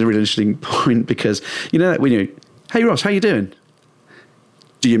think it's a really interesting point, because hey Ross, how you doing?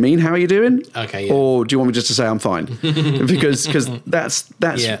 Do you mean how are you doing? Okay. Yeah. Or do you want me just to say I'm fine? because that's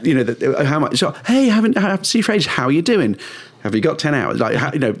how much. So, hey, I haven't seen you for ages. How are you doing? Have you got 10 hours?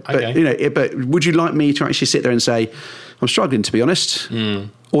 But would you like me to actually sit there and say, I'm struggling, to be honest?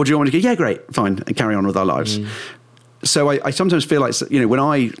 Or do you want me to go, yeah, great, fine, and carry on with our lives? So I sometimes feel like, when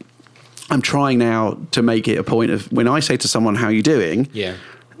I'm trying now to make it a point of, when I say to someone, how are you doing? Yeah.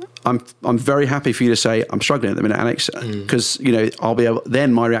 I'm very happy for you to say I'm struggling at the minute, Alex, because I'll be able.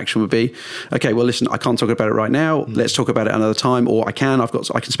 Then my reaction would be, okay, well, listen, I can't talk about it right now. Let's talk about it another time, or I can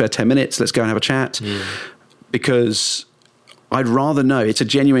spare 10 minutes. Let's go and have a chat, because I'd rather know. It's a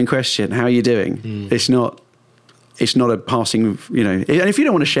genuine question. How are you doing? It's not a passing, and if you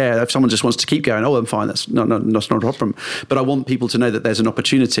don't want to share, if someone just wants to keep going, I'm fine, that's not a problem. But I want people to know that there's an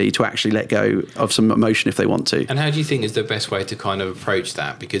opportunity to actually let go of some emotion if they want to. And how do you think is the best way to kind of approach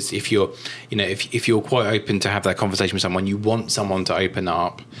that? Because if you're, if you're quite open to have that conversation with someone, you want someone to open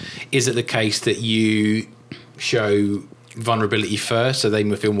up. Is it the case that you show vulnerability first so they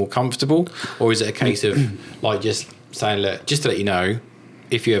feel more comfortable? Or is it a case of like just saying, look, just to let you know,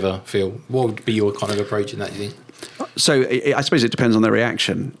 if you ever feel, what would be your kind of approach in that, do you think? So I suppose it depends on their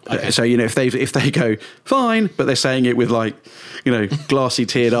reaction. Okay. So if they go fine, but they're saying it with like glassy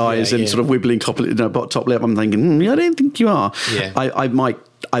teared eyes and sort of wibbling top lip, I'm thinking I don't think you are. Yeah. I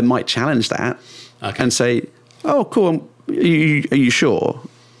might challenge that and say, oh cool, are you sure?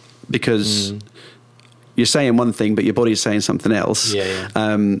 Because you're saying one thing, but your body's saying something else.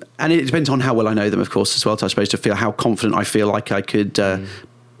 And it depends on how well I know them, of course, as well. I suppose to feel how confident I feel like I could.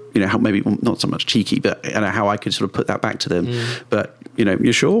 How maybe not so much cheeky, but how I could sort of put that back to them. But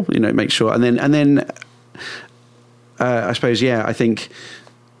you're sure, make sure, and then I suppose I think.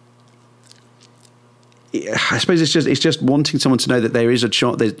 I suppose it's just wanting someone to know that there is a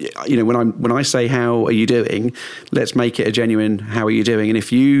chance. When I say how are you doing, let's make it a genuine how are you doing. And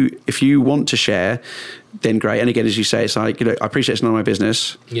if you want to share, then great. And again, as you say, it's like I appreciate it's none of my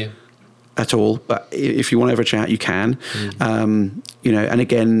business. Yeah. At all, but if you want to have a chat, you can. And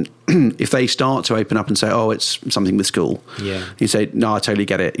again, if they start to open up and say, "Oh, it's something with school," you say, "No, I totally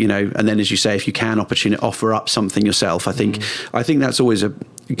get it." And then, as you say, if you can offer up something yourself, I think that's always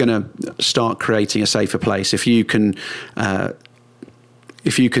going to start creating a safer place. If you can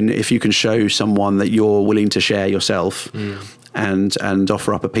show someone that you're willing to share yourself. And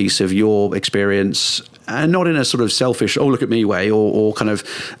offer up a piece of your experience, and not in a sort of selfish, oh, look at me way, or kind of,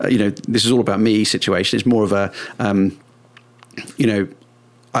 this is all about me situation. It's more of a,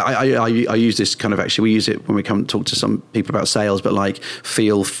 I use this kind of, actually, we use it when we come and talk to some people about sales, but like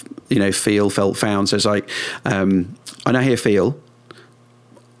feel, felt, found. So it's like, I now hear feel.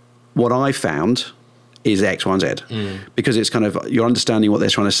 What I found is X, Y, and Z. Because it's kind of, you're understanding what they're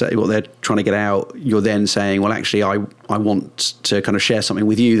trying to say, what they're trying to get out. You're then saying, well, actually, I want to kind of share something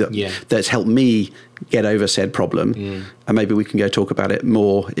with you that's helped me get over said problem. And maybe we can go talk about it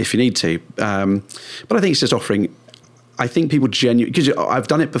more if you need to. But I think it's just offering, I think people genuinely, because I've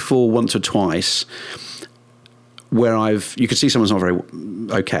done it before once or twice, where you could see someone's not very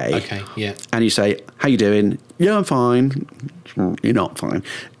okay. Okay, yeah. And you say, how you doing? Yeah, I'm fine. You're not fine.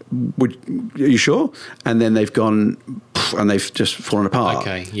 Are you sure? And then they've gone and they've just fallen apart.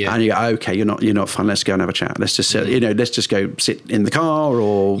 Okay, yeah. And you go, okay, you're not fine. Let's go and have a chat. Let's just sit, let's just go sit in the car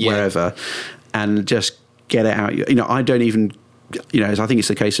or wherever, and just get it out. I don't even, I think it's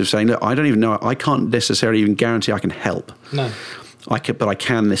the case of saying, look, I don't even know. I can't necessarily even guarantee I can help. No, but I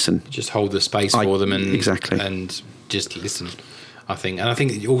can listen. Just hold the space for them and exactly, and just listen. I think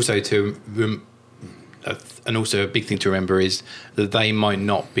also and also a big thing to remember is that they might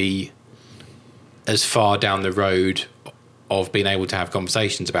not be as far down the road of being able to have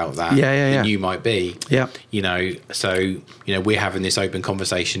conversations about that than you might be. Yeah. So we're having this open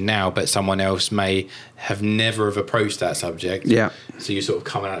conversation now, but someone else may have never have approached that subject. Yeah. So you're sort of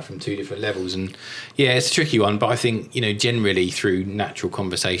coming at it from two different levels, and it's a tricky one. But I think generally through natural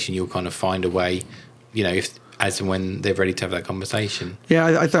conversation, you'll kind of find a way. If as and when they're ready to have that conversation.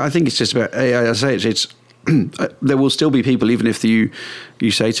 Yeah, I think it's just about. I say it's there will still be people, even if you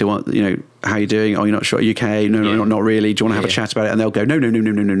say to one, how are you doing? Oh, you're not sure? Are you okay? No, not really. Do you want to have a chat about it? And they'll go, no,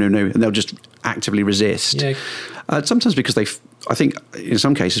 and they'll just actively resist. Yeah. Sometimes because I think in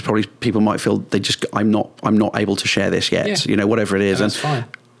some cases probably people might feel I'm not able to share this yet. Whatever it is, that's fine.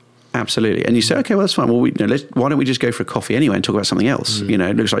 Absolutely. And you say, okay, well, that's fine. Well, why don't we just go for a coffee anyway and talk about something else?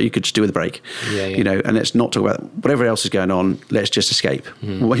 It looks like you could just do with a break, and let's not talk about whatever else is going on. Let's just escape.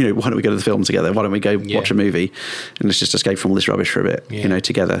 Why don't we go to the film together? Why don't we go watch a movie and let's just escape from all this rubbish for a bit,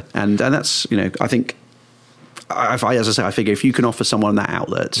 together. And that's, I think, as I say, I figure if you can offer someone that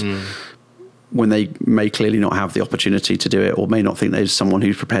outlet, when they may clearly not have the opportunity to do it or may not think there's someone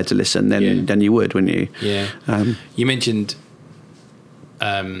who's prepared to listen, then you would, wouldn't you? Yeah. You mentioned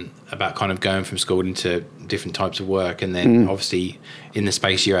about kind of going from school into different types of work, and then obviously in the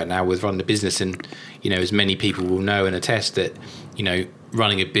space you're at now with running a business, and as many people will know and attest that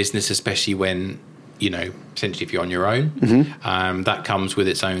running a business, especially when essentially if you're on your own, that comes with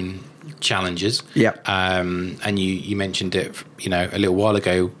its own challenges. And you mentioned it a little while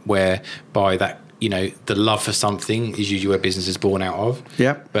ago, whereby that the love for something is usually where business is born out of.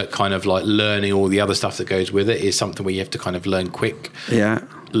 Yeah. But kind of like learning all the other stuff that goes with it is something where you have to kind of learn quick. Yeah.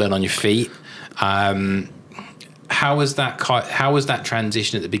 Learn on your feet. How was that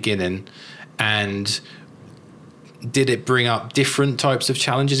transition at the beginning, and did it bring up different types of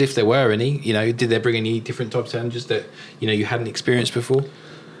challenges, if there were any? Did they bring any different types of challenges that you hadn't experienced before?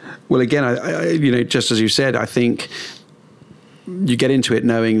 Well, again, I just as you said, I think you get into it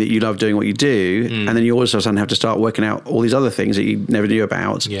knowing that you love doing what you do, and then you also suddenly have to start working out all these other things that you never knew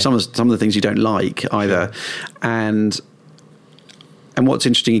about. Yeah. Some of the things you don't like either, and what's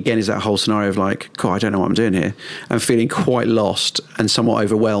interesting again is that whole scenario of like, God, I don't know what I'm doing here. I'm feeling quite lost and somewhat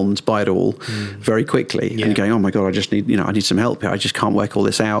overwhelmed by it all very quickly, and going, oh my God, I just need, I need some help here. I just can't work all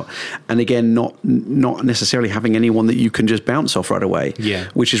this out. And again, not necessarily having anyone that you can just bounce off right away. Yeah.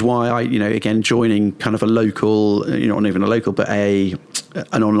 Which is why I, again, joining kind of a local, not even a local, but an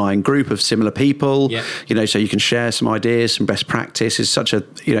online group of similar people, so you can share some ideas, some best practice is such a,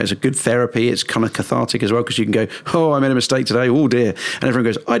 it's a good therapy. It's kind of cathartic as well, because you can go, oh, I made a mistake today. Oh dear. And everyone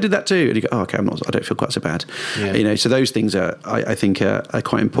goes, I did that too. And you go, oh, okay, I don't feel quite so bad. Yeah. So those things are, I think are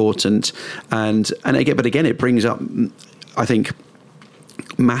quite important. And again, it brings up, I think,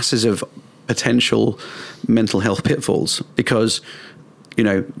 masses of potential mental health pitfalls, because,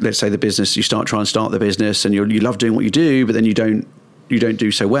 let's say you start the business and you love doing what you do, but then you don't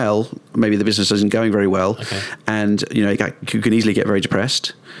do so well. Maybe the business isn't going very well. Okay. And, you can easily get very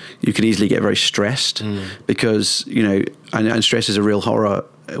depressed. You can easily get very stressed because, and stress is a real horror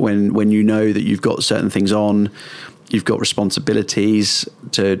when you know that you've got certain things on, you've got responsibilities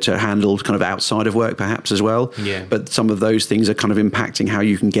to handle kind of outside of work perhaps as well. Yeah. But some of those things are kind of impacting how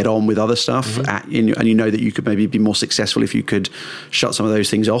you can get on with other stuff. And you know that you could maybe be more successful if you could shut some of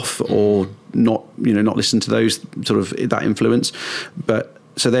those things off or not listen to those sort of that influence. But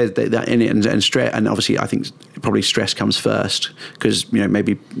So there's that in it, and stress, and obviously I think probably stress comes first, because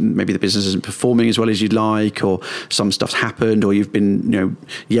maybe the business isn't performing as well as you'd like, or some stuff's happened, or you've been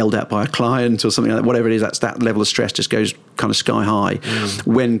yelled at by a client or something like that. Whatever it is, that level of stress just goes kind of sky high.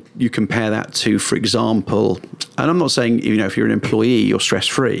 When you compare that to, for example, and I'm not saying if you're an employee you're stress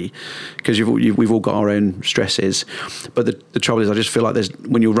free, because we've all got our own stresses, but the trouble is I just feel like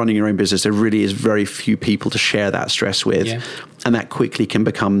when you're running your own business, there really is very few people to share that stress with. And that quickly can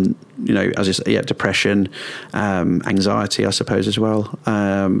become, as I say, depression, anxiety, I suppose, as well.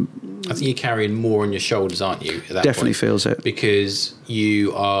 I think you're carrying more on your shoulders, aren't you? At that definitely point? Feels it. Because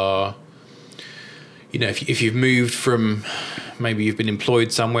you are, if you've moved from, maybe you've been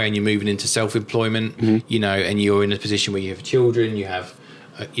employed somewhere and you're moving into self-employment, and you're in a position where you have children, you have,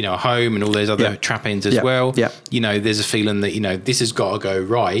 a home and all those other trappings as well. There's a feeling that, this has got to go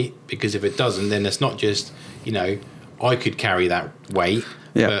right, because if it doesn't, then it's not just, I could carry that weight,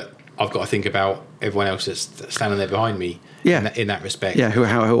 but I've got to think about everyone else that's standing there behind me in that respect.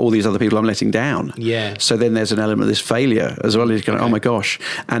 How all these other people I'm letting down. So then there's an element of this failure as well. As going, oh my gosh.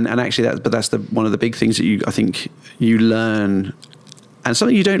 And actually that's one of the big things that I think you learn, and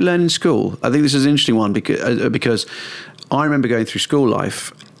something you don't learn in school. I think this is an interesting one because I remember going through school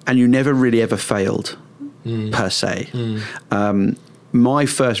life and you never really ever failed per se. My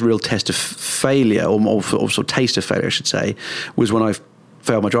first real test of failure, or sort of taste of failure, I should say, was when I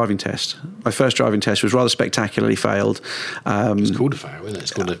failed my driving test. My first driving test was rather spectacularly failed. It's called a fail, isn't it?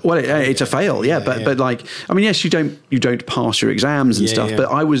 It's called it's a fail, but like, I mean, yes, you don't pass your exams and stuff, but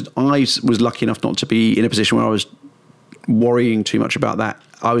I was lucky enough not to be in a position where I was worrying too much about that.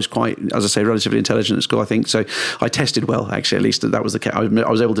 I was quite, as I say, relatively intelligent at school, I think. So I tested well, actually, at least that was the case. I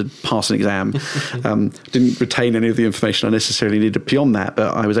was able to pass an exam. Didn't retain any of the information I necessarily needed beyond that,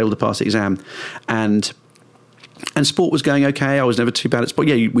 but I was able to pass the exam. And sport was going okay. I was never too bad at sport.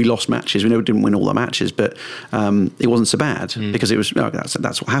 Yeah, we lost matches. We never didn't win all the matches, but it wasn't so bad because it was,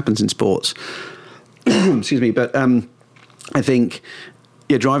 that's what happens in sports. Excuse me. But I think...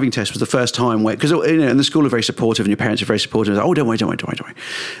 driving test was the first time where, because and the school are very supportive and your parents are very supportive. Oh, don't worry.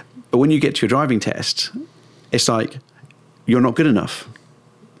 But when you get to your driving test, it's like, you're not good enough.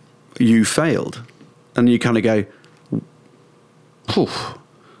 You failed. And you kind of go, phew.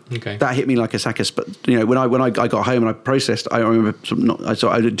 Okay. That hit me like a sack of, when I got home and I processed, I remember,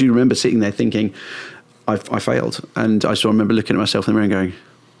 I do remember sitting there thinking, I failed. And I sort of remember looking at myself in the mirror and going,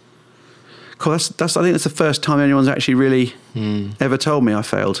 cool, I think that's the first time anyone's actually really ever told me I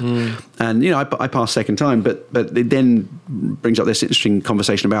failed. And I passed second time, but it then brings up this interesting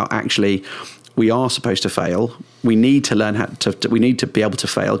conversation about actually we are supposed to fail. We need to learn we need to be able to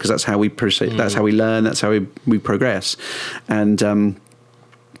fail, because that's how we proceed. That's how we learn. That's how we progress. And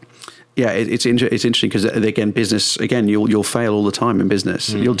it's interesting because again, business, you'll fail all the time in business.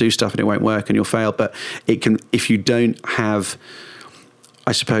 You'll do stuff and it won't work and you'll fail. But it can, if you don't have,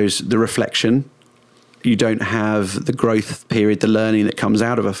 I suppose, the reflection, you don't have the growth period, the learning that comes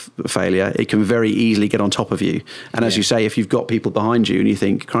out of a failure, it can very easily get on top of you. And as you say, if you've got people behind you and you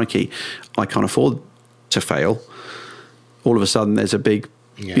think, crikey, I can't afford to fail, all of a sudden there's a big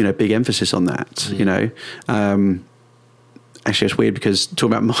emphasis on that, Actually, it's weird because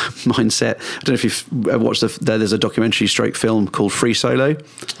talking about mindset, I don't know if you've watched there's a documentary stroke film called Free Solo.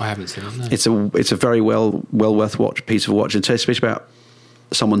 I haven't seen it, no. It's a very well worth piece of watch, and especially about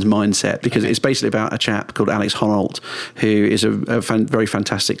someone's mindset, because it's basically about a chap called Alex Honnold, who is a very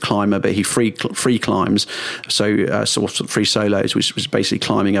fantastic climber, but he free climbs, so free solos, which was basically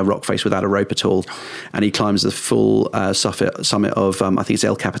climbing a rock face without a rope at all, and he climbs the full summit of I think it's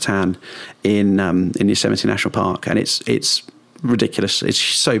El Capitan in Yosemite National Park, and it's ridiculous. It's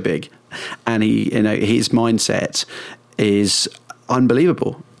so big, and his mindset is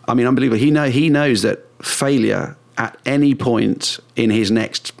unbelievable. I mean, unbelievable. He knows that failure at any point in his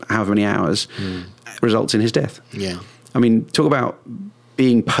next however many hours results in his death. Yeah. I mean, talk about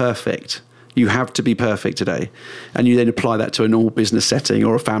being perfect. You have to be perfect today. And you then apply that to a normal business setting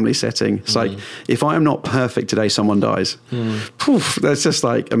or a family setting. It's like, if I am not perfect today, someone dies. Poof, that's just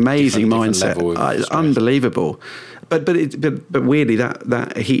like amazing mindset. It's unbelievable. But weirdly,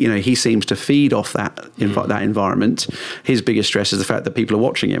 that he seems to feed off that that environment. His biggest stress is the fact that people are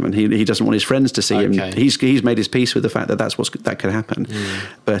watching him, and he doesn't want his friends to see him. He's made his peace with the fact that that could happen.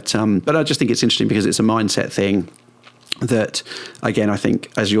 But I just think it's interesting because it's a mindset thing that, again, I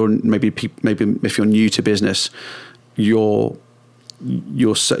think as you're maybe if you're new to business, you're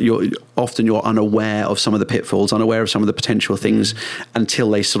often unaware of some of the pitfalls, unaware of some of the potential things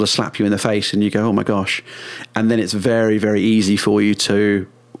until they sort of slap you in the face and you go, oh my gosh. And then it's very, very easy for you to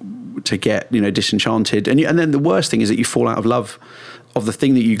get, disenchanted. And then the worst thing is that you fall out of love of the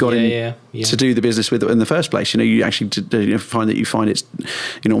thing that you got to do the business with in the first place. You know, you actually find it's,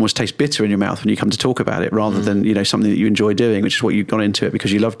 you know, almost tastes bitter in your mouth when you come to talk about it, rather than, you know, something that you enjoy doing, which is what you got into it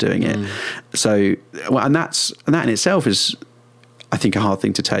because you love doing it. So, well, and that in itself is, I think, a hard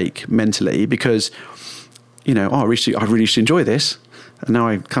thing to take mentally, because, you know, I really used to enjoy this, and now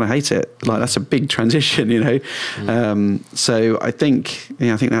I kind of hate it. Like, that's a big transition, you know. So I think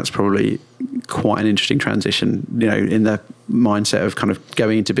that's probably quite an interesting transition, you know, in the mindset of kind of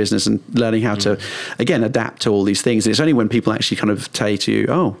going into business and learning how to, again, adapt to all these things. And it's only when people actually kind of say to you,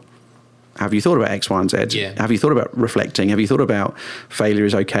 oh, have you thought about X, Y, and Z? Yeah. Have you thought about reflecting? Have you thought about failure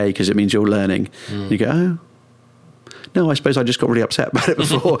is okay because it means you're learning? You go, oh, no, I suppose I just got really upset about it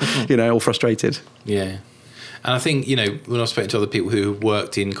before, you know, or frustrated. Yeah. And I think, you know, when I've spoken to other people who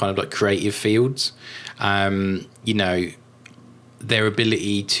worked in kind of like creative fields, you know, their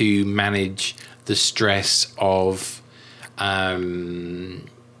ability to manage the stress of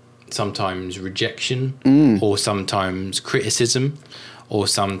sometimes rejection or sometimes criticism or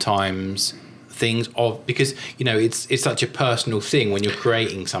sometimes things of, because, you know, it's such a personal thing when you're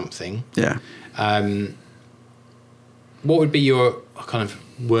creating something. Yeah. What would be your kind of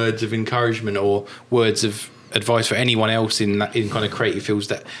words of encouragement or words of advice for anyone else in kind of creative fields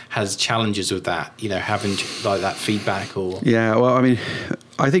that has challenges with that, you know, having like that feedback? Or well, I mean,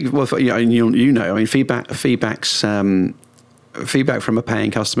 I think, well, you know, I mean, feedback from a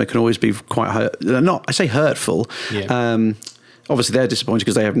paying customer can always be quite hurtful. Obviously they're disappointed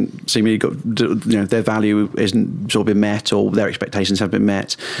because they haven't seemingly got, you know, their value isn't sort of been met, or their expectations have been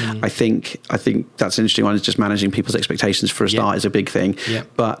met. I think that's an interesting one. Is just managing people's expectations for a start is a big thing.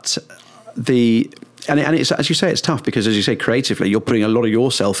 But and it's, as you say, it's tough because, as you say, creatively, you're putting a lot of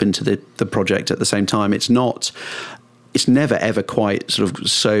yourself into the project at the same time. It's never ever quite sort of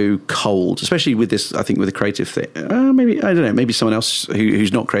so cold, especially with this. I think with the creative thing, maybe, I don't know, maybe someone else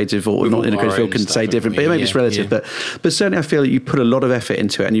who's not creative or not in a creative field can say different, but maybe it's relative. But certainly I feel that you put a lot of effort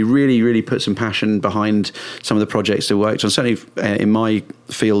into it, and you really, really put some passion behind some of the projects that worked on. Certainly in my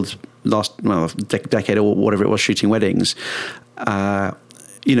field, last decade or whatever it was, shooting weddings.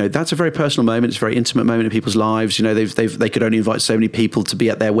 You know, that's a very personal moment. It's a very intimate moment in people's lives. You know, they could only invite so many people to be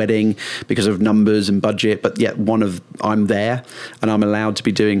at their wedding because of numbers and budget, but yet I'm there and I'm allowed to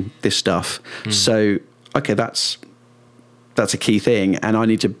be doing this stuff. So, okay, that's a key thing, and I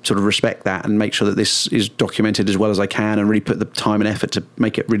need to sort of respect that and make sure that this is documented as well as I can, and really put the time and effort to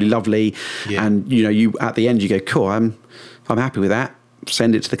make it really lovely. And, you know, you at the end you go, cool, I'm happy with that.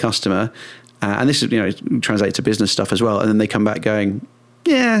 Send it to the customer, and this is, you know, translate to business stuff as well. And then they come back going,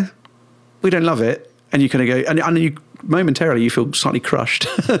 yeah, we don't love it. And you kind of go, and you momentarily you feel slightly crushed.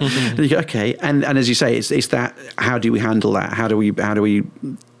 And you go, okay. And as you say, it's that, how do we handle that? How do we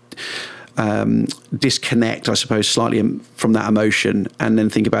disconnect, I suppose, slightly from that emotion, and then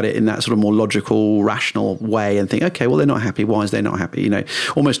think about it in that sort of more logical, rational way, and think, okay, well, they're not happy. Why is they not happy? You know,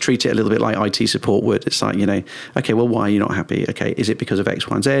 almost treat it a little bit like IT support would. It's like, you know, okay, well, why are you not happy? Okay, is it because of X,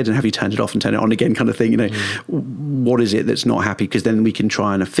 Y, and Z? And have you turned it off and turned it on again, kind of thing? You know, what is it that's not happy? Because then we can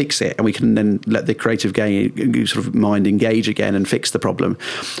try and fix it, and we can then let the creative sort of mind engage again and fix the problem.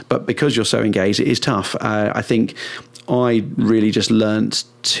 But because you're so engaged, it is tough. I think I really just learnt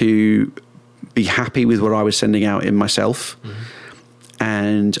to be happy with what I was sending out in myself.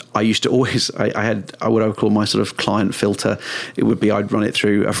 And I used to always, I had what I would call my sort of client filter. It would be, I'd run it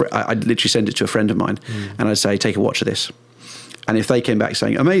through, I'd literally send it to a friend of mine, and I'd say, take a watch of this. And if they came back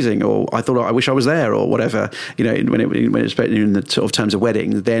saying amazing, or I thought I wish I was there, or whatever, you know, when it's in the sort of terms of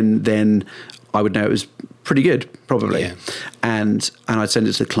wedding, then I would know it was pretty good, probably. Yeah. And I'd send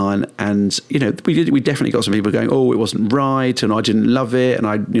it to the client, and, you know, we definitely got some people going, oh, it wasn't right, and I didn't love it, and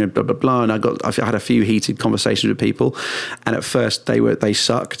I, you know, blah blah blah, and I had a few heated conversations with people, and at first they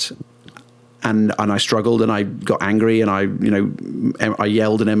sucked. And I struggled, and I got angry, and I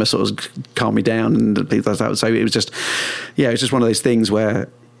yelled, and Emma sort of calmed me down, and people like that. So it was just one of those things where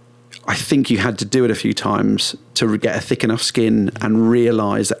I think you had to do it a few times to get a thick enough skin and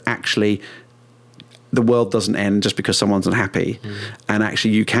realise that actually the world doesn't end just because someone's unhappy, and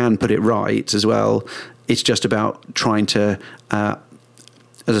actually you can put it right as well. It's just about trying to, as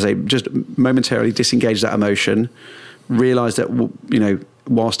I say, just momentarily disengage that emotion, realise that, you know,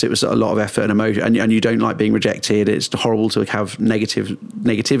 whilst it was a lot of effort and emotion, and you don't like being rejected, it's horrible to have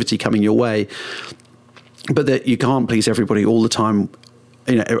negativity coming your way, but that you can't please everybody all the time,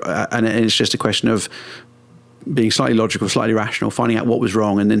 you know, and it's just a question of being slightly logical, slightly rational, finding out what was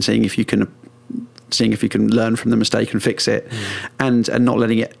wrong, and then seeing if you can learn from the mistake and fix it, and not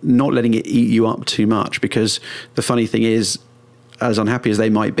letting it eat you up too much. Because the funny thing is, as unhappy as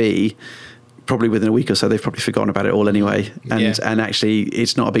they might be, probably within a week or so, they've probably forgotten about it all anyway. And actually,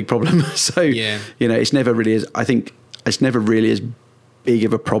 it's not a big problem. So, it's never really as big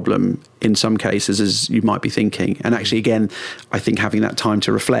of a problem in some cases as you might be thinking. And actually, again, I think having that time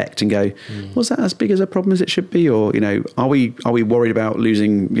to reflect and go, was that as big as a problem as it should be? Or, are we worried about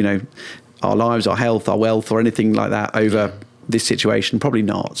losing, our lives, our health, our wealth, or anything like that over this situation? Probably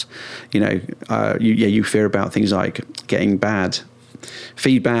not. You fear about things like getting bad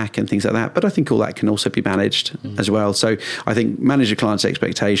feedback and things like that, but I think all that can also be managed as well. So I think manage your clients'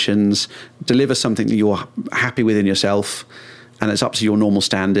 expectations, deliver something that you're happy with in yourself, and it's up to your normal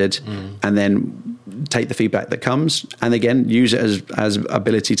standard, and then take the feedback that comes, and again use it as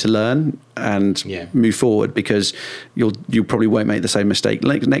ability to learn and move forward, because you probably won't make the same mistake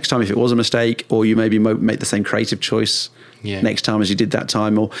next time if it was a mistake, or you maybe won't make the same creative choice next time as you did that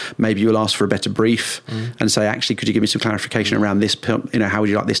time, or maybe you'll ask for a better brief and say, actually, could you give me some clarification around this, how would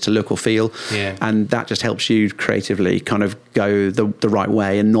you like this to look or feel? And that just helps you creatively kind of go the right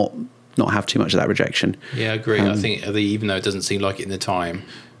way and not have too much of that rejection. I agree. I think even though it doesn't seem like it in the time,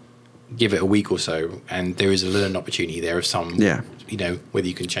 give it a week or so, and there is a learning opportunity there of some, whether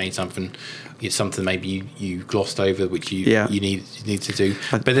you can change something, something maybe you glossed over, which you need to do.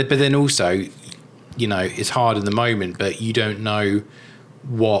 But then also, it's hard in the moment, but you don't know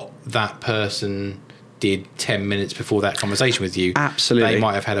what that person did 10 minutes before that conversation with you. Absolutely. They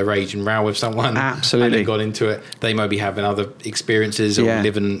might have had a rage and row with someone. Absolutely. And then got into it. They might be having other experiences or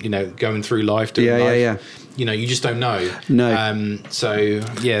living, going through life, doing life. You just don't know. No. It's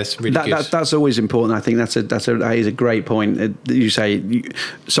really good. That's always important. I think that is a great point. You say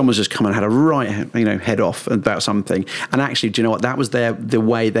someone's just come and had a right, head off about something, and actually, do you know what? That was the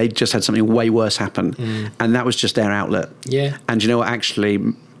way they just had something way worse happen, and that was just their outlet. Yeah. And you know what?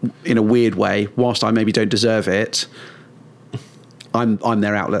 Actually, in a weird way, whilst I maybe don't deserve it, I'm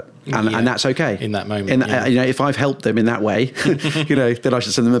their outlet, and that's okay in that moment. If I've helped them in that way, then I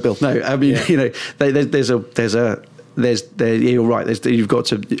should send them a bill. No, I mean, you're right. You've got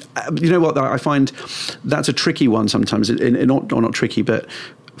to. You know what? I find that's a tricky one sometimes. Not tricky, but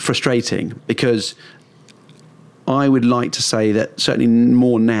frustrating, because I would like to say that certainly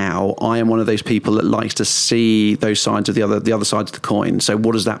more now, I am one of those people that likes to see those sides of the other sides of the coin. So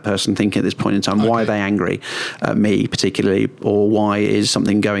what does that person think at this point in time? Okay. Why are they angry at me particularly? Or why is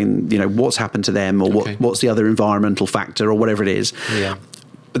something going, what's happened to them? Or what's the other environmental factor or whatever it is? Yeah.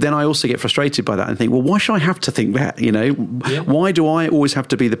 But then I also get frustrated by that and think, well, why should I have to think that? Why do I always have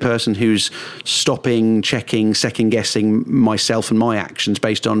to be the person who's stopping, checking, second guessing myself and my actions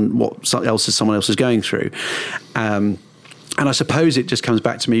based on what someone else is going through? And I suppose it just comes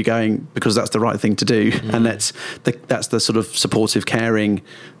back to me going, because that's the right thing to do, and that's the sort of supportive, caring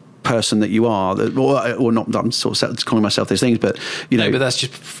person that you are, or not. I'm sort of calling myself those things, but No, but that's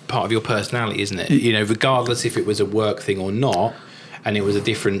just part of your personality, isn't it? Regardless if it was a work thing or not, and it was a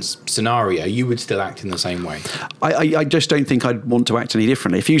different scenario, you would still act in the same way. I just don't think I'd want to act any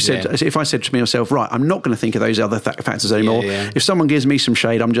differently. If I said to myself, right, I'm not going to think of those other factors anymore. If someone gives me some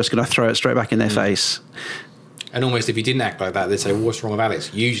shade, I'm just going to throw it straight back in their face. And almost if you didn't act like that, they'd say, well, what's wrong with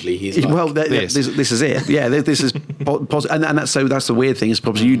Alex? Usually he's like this is it. Yeah, this is positive. And that's the weird thing is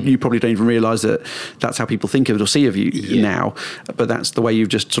probably you probably don't even realise that that's how people think of it or see of you now. But that's the way you've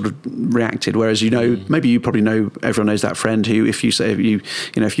just sort of reacted. Whereas, maybe you probably know, everyone knows that friend who, if you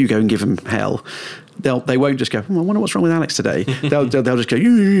go and give them hell, they won't just go, I wonder what's wrong with Alex today. They'll just go,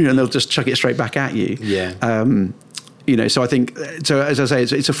 and they'll just chuck it straight back at you. Yeah. So I think, as I say,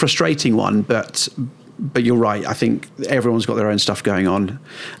 it's a frustrating one, but you're right. I think everyone's got their own stuff going on,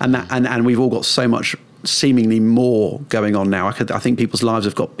 and we've all got so much seemingly more going on now. I think people's lives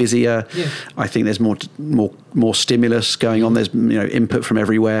have got busier. Yeah. I think there's more stimulus going on. There's input from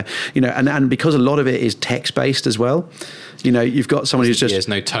everywhere. And because a lot of it is text based as well. You've got someone who's just there's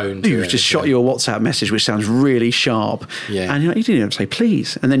no tone. Who's just shot you a WhatsApp message which sounds really sharp. Yeah. And you didn't even say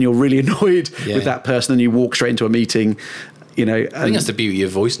please, and then you're really annoyed with that person, and you walk straight into a meeting. I think that's the beauty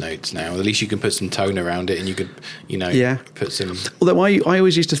of voice notes now. At least you can put some tone around it, and you could, put some. Although I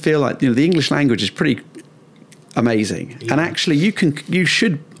always used to feel like the English language is pretty amazing, and actually I think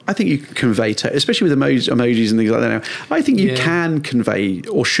you can convey tone, especially with emojis and things like that. Now, I think you can convey,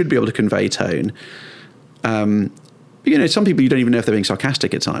 or should be able to convey tone. But, some people you don't even know if they're being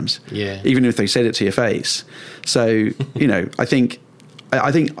sarcastic at times. Yeah. Even if they said it to your face. So I think.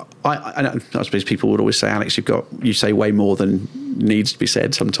 I suppose people would always say, Alex, you say way more than needs to be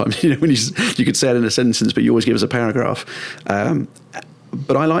said sometimes. When you could say it in a sentence, but you always give us a paragraph.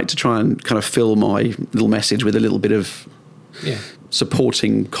 But I like to try and kind of fill my little message with a little bit of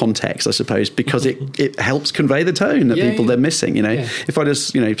supporting context, I suppose, because it helps convey the tone that they're missing. If I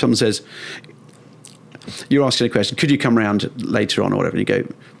just, if someone says, you're asking a question, could you come around later on or whatever? And you go,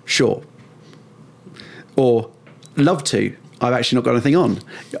 sure. Or, love to. I've actually not got anything on.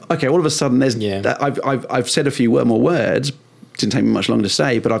 Okay, all of a sudden there's I've said a few more words. Didn't take me much longer to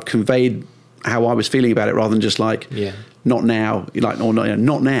say, but I've conveyed how I was feeling about it rather than just like, not now, like, or not,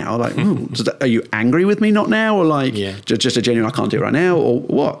 not now. Like, are you angry with me? Not now, or like just a genuine, I can't do it right now, or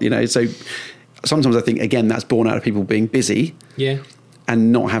what? So sometimes I think again that's born out of people being busy,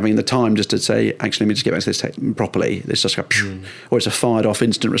 and not having the time just to say, actually, let me just get back to this properly. Let's just go, or it's a fired off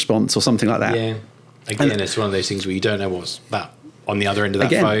instant response or something like that. Yeah. Again, it's one of those things where you don't know what's that on the other end of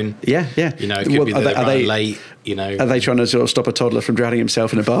that phone. Yeah. It could be that they're running late. Are they trying to sort of stop a toddler from drowning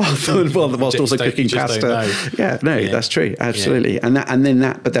himself in a bath whilst also cooking pasta? That's true, absolutely. Again,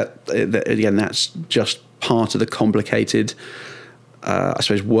 that's just part of the complicated, I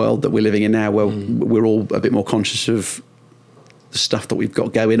suppose, world that we're living in now, where we're all a bit more conscious of the stuff that we've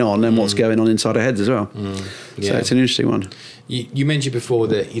got going on and what's going on inside our heads as well. So it's an interesting one. You mentioned before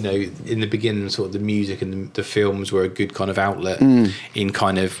that, in the beginning, sort of the music and the films were a good kind of outlet in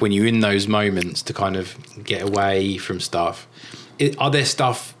kind of when you're in those moments to kind of get away from stuff. Is there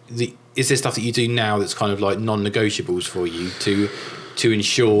stuff that you do now that's kind of like non-negotiables for you to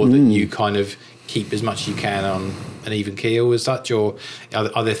ensure that you kind of keep as much as you can on an even keel as such, or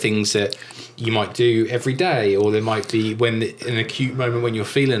are there things that you might do every day, or there might be an acute moment when you're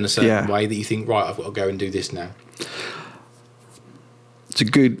feeling a certain way that you think, right, I've got to go and do this now?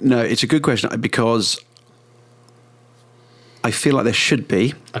 It's a good question, because I feel like there should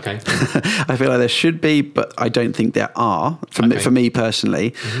be. Okay. I feel like there should be, but I don't think there are for me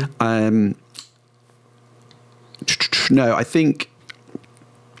personally. No, I think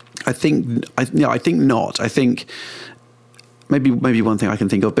not. I think maybe one thing I can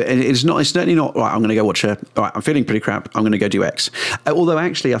think of, but it's certainly not, right, I'm going to go watch right, I'm feeling pretty crap, I'm going to go do X. Although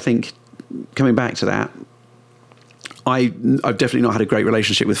actually I think, coming back to that, I've definitely not had a great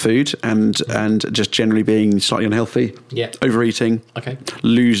relationship with food and just generally being slightly unhealthy, overeating,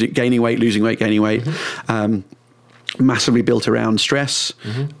 gaining weight, losing weight, gaining weight, massively built around stress,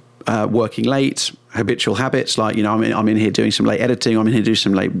 working late, habitual habits, like, I'm in here doing some late editing, I'm in here doing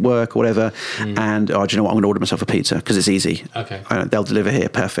some late work or whatever, and do you know what, I'm going to order myself a pizza because it's easy. They'll deliver here,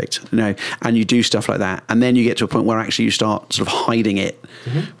 perfect. And you do stuff like that, and then you get to a point where actually you start sort of hiding it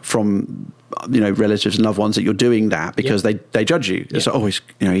from relatives and loved ones that you're doing that, because they judge you. It's like,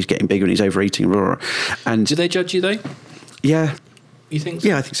 he's getting bigger and he's overeating, blah, blah, blah. And do they judge you though? Yeah. You think so?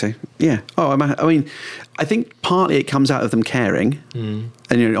 Yeah, I think so. Yeah. Oh, I mean, I think partly it comes out of them caring, and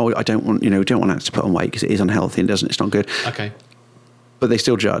I don't want Alex to put on weight because it is unhealthy and it's not good. Okay. But they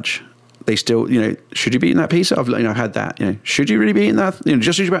still judge. They still, should you be eating that pizza? I've had that. Should you really be eating that?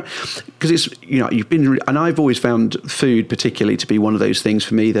 Just about, because it's, you've been, and I've always found food particularly to be one of those things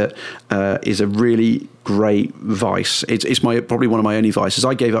for me that is a really great vice. It's probably one of my only vices.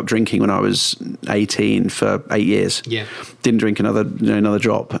 I gave up drinking when I was 18 for 8 years. Yeah. Didn't drink another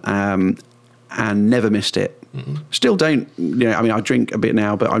drop, and never missed it. Mm-hmm. Still don't. I drink a bit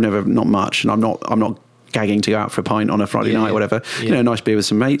now, but not much, and I'm not gagging to go out for a pint on a Friday night or whatever. A nice beer with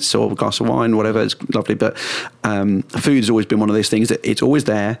some mates or a glass of wine, whatever, it's lovely. But food's always been one of those things that it's always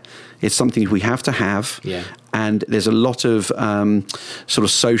there. It's something we have to have. Yeah. And there's a lot of sort of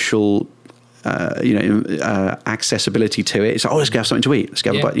social accessibility to it. It's like, let's go have something to eat. Let's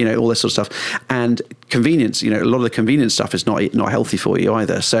go, all this sort of stuff. And convenience, a lot of the convenience stuff is not healthy for you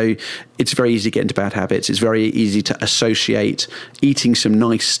either. So it's very easy to get into bad habits. It's very easy to associate eating some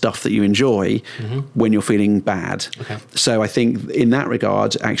nice stuff that you enjoy when you're feeling bad. Okay. So I think in that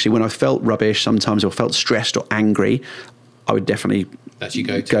regard, actually, when I felt rubbish sometimes or felt stressed or angry, I would definitely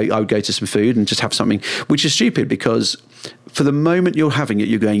I would go to some food and just have something, which is stupid because for the moment you're having it,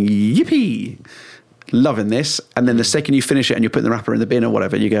 you're going, yippee, loving this. And then the second you finish it and you're putting the wrapper in the bin or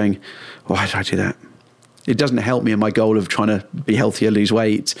whatever, you're going, why did I do that? It doesn't help me in my goal of trying to be healthier, lose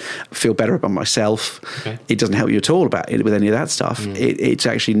weight, feel better about myself. Okay. It doesn't help you at all with any of that stuff. It's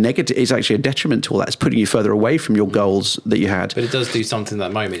actually negative. It's actually a detriment to all that. It's putting you further away from your goals that you had. But it does do something at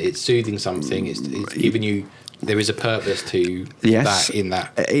that moment. It's soothing something. It's giving you... There is a purpose to that in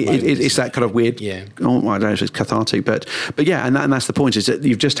that. It's that kind of weird. Yeah. Oh, I don't know if it's cathartic, but yeah, and that's the point. Is that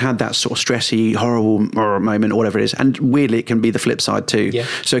you've just had that sort of stressy, horrible moment, or whatever it is, and weirdly, it can be the flip side too. Yeah.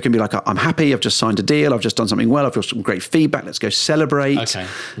 So it can be like, I'm happy. I've just signed a deal. I've just done something well. I've got some great feedback. Let's go celebrate. Okay.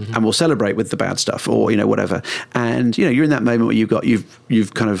 Mm-hmm. And we'll celebrate with the bad stuff, or whatever. And you're in that moment where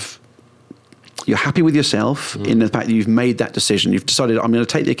you've kind of. You're happy with yourself in the fact that you've made that decision. You've decided, I'm going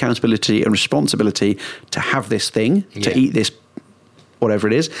to take the accountability and responsibility to have this thing, to eat this, whatever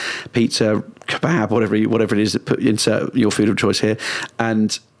it is, pizza, kebab, whatever it is, insert your food of choice here.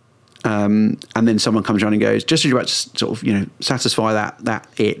 And and then someone comes around and goes, just as you're about to sort of, you know, satisfy that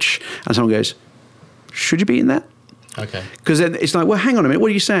itch, and someone goes, should you be eating that? Okay. Because then it's like, well, hang on a minute, what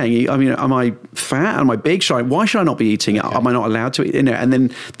are you saying? I mean, am I fat? Am I big? Why should I not be eating it? Okay. Am I not allowed to eat? You know, and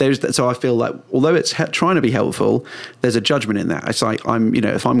then so I feel like, although it's trying to be helpful, there's a judgment in that. It's like,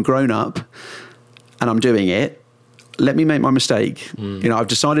 if I'm grown up and I'm doing it, let me make my mistake. You know, I've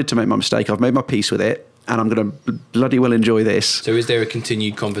decided to make my mistake. I've made my peace with it, and I'm going to bloody well enjoy this. So is there a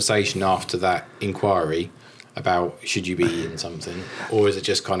continued conversation after that inquiry about should you be eating something, or is it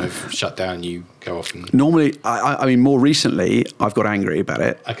just kind of shut down, you go off and... Normally, I mean, more recently, I've got angry about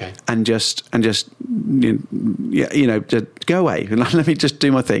it. Okay. And just just go away. Let me just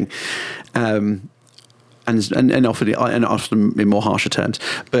do my thing. And often in more harsher terms.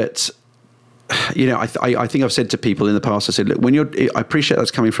 But, you know, I think I've said to people in the past, I said, look, I appreciate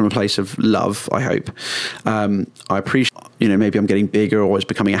that's coming from a place of love, I hope. I appreciate, you know, maybe I'm getting bigger or it's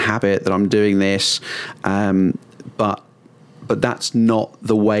becoming a habit that I'm doing this. But that's not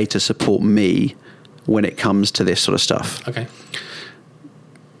the way to support me when it comes to this sort of stuff. Okay.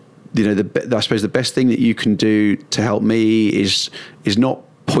 You know, I suppose the best thing that you can do to help me is not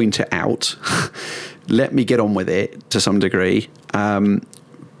point it out. Let me get on with it to some degree.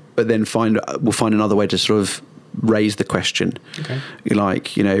 But then we'll find another way to sort of raise the question. Okay.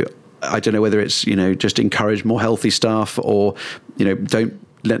 Like, you know, I don't know whether it's, you know, just encourage more healthy stuff, or, you know,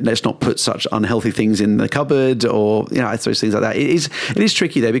 let's not put such unhealthy things in the cupboard, or, you know, I suppose things like that. It is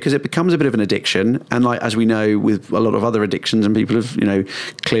tricky though, because it becomes a bit of an addiction. And like, as we know with a lot of other addictions, and people have, you know,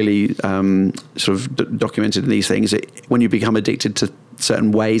 clearly sort of documented in these things, when you become addicted to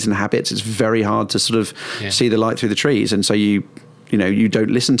certain ways and habits, it's very hard to sort of see the light through the trees. And so you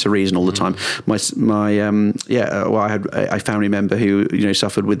don't listen to reason all the time. I had a family member who, you know,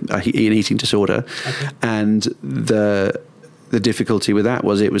 suffered with an eating disorder, and the difficulty with that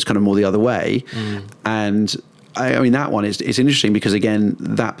was it was kind of more the other way. And I mean, that one it's interesting because, again,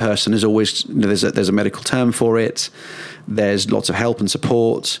 that person is always, you know, there's a medical term for it. There's lots of help and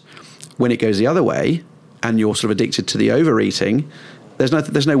support. When it goes the other way and you're sort of addicted to the overeating,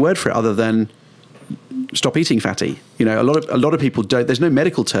 there's no word for it other than stop eating fatty. You know, a lot of people don't. There's no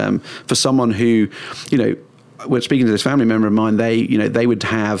medical term for someone who, you know, when speaking to this family member of mine, they would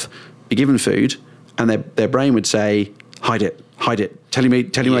be given food, and their brain would say, hide it, tell him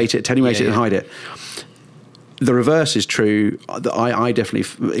ate it, and hide it. The reverse is true. I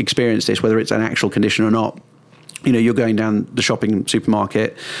definitely experienced this, whether it's an actual condition or not. You know, you're going down the shopping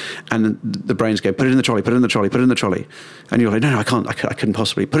supermarket, and the brain's going, put it in the trolley. And you're like, no, I can't. I couldn't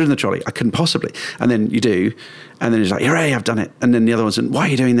possibly. Put it in the trolley. I couldn't possibly. And then you do. And then it's like, hooray, I've done it. And then the other one's like, why are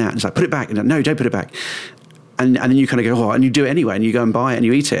you doing that? And it's like, put it back. And like, no, don't put it back. And then you kind of go, and you do it anyway, and you go and buy it and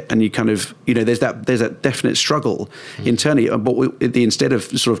you eat it. And you kind of, you know, there's that definite struggle internally. But instead of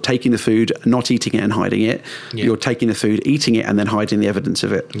sort of taking the food, not eating it and hiding it, you're taking the food, eating it, and then hiding the evidence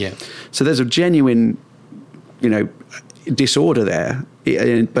of it. Yeah. So there's a genuine, you know, disorder there,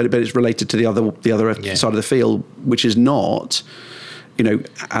 but it's related to the other side of the field, which is not, you know,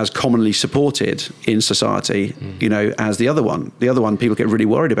 as commonly supported in society, you know, as the other one. The other one, people get really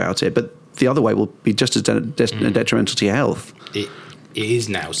worried about it, but the other way will be just as detrimental to your health. It is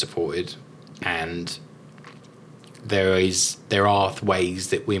now supported, and there are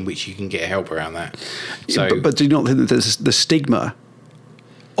ways in which you can get help around that. So, but do you not think that the stigma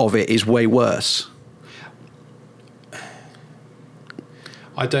of it is way worse?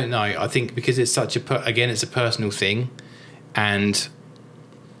 I don't know. I think because it's such it's a personal thing, and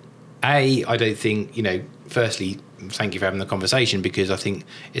I don't think, you know, firstly, thank you for having the conversation, because I think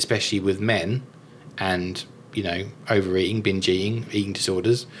especially with men and, you know, overeating, binge eating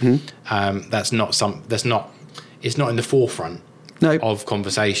disorders, it's not in the forefront of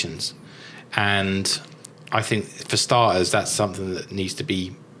conversations. And I think for starters, that's something that needs to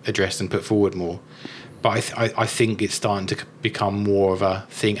be addressed and put forward more. But I think it's starting to become more of a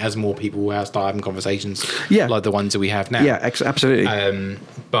thing as more people start having conversations like the ones that we have now. Yeah, absolutely.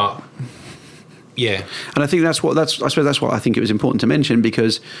 But yeah, and I think I suppose that's what I think it was important to mention,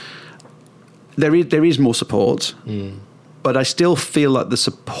 because there is more support, but I still feel like the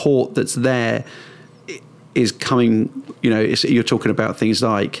support that's there is coming. You know, you're talking about things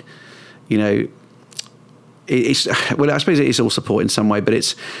like, you know, I suppose it is all support in some way, but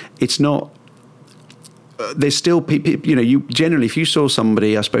it's not. There's still people, you know, you generally, if you saw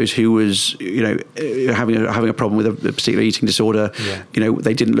somebody, I suppose, who was, you know, having a problem with a particular eating disorder, you know,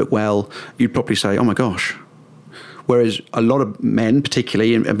 they didn't look well, you'd probably say, oh my gosh. Whereas a lot of men,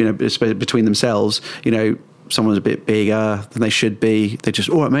 particularly, between themselves, you know, someone's a bit bigger than they should be, they just,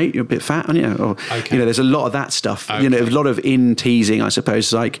 all right, mate, you're a bit fat, aren't you? Or, there's a lot of that stuff. A lot of in-teasing, I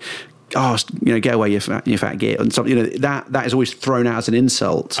suppose, like, oh, get away, you fat git, and something. That is always thrown out as an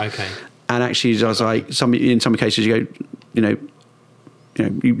insult. Okay. And actually, I was like, in some cases, you go,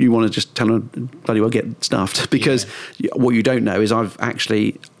 you want to just tell them, bloody well, get stuffed, because what you don't know is I've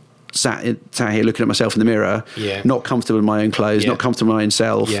actually sat here looking at myself in the mirror, not comfortable in my own clothes, not comfortable in my own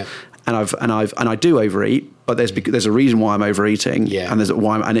self, and I do overeat, but there's a reason why I'm overeating, and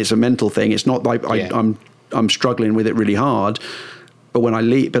and it's a mental thing. It's not like I'm struggling with it really hard. But when I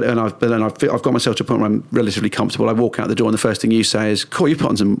leave, but then I've got myself to a point where I'm relatively comfortable. I walk out the door, and the first thing you say is, "Cool, you've put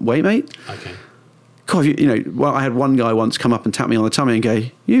on some weight, mate." Okay. Cool, well, I had one guy once come up and tap me on the tummy and go,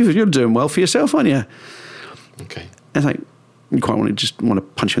 "You're doing well for yourself, aren't you?" Okay. And it's like, you quite want to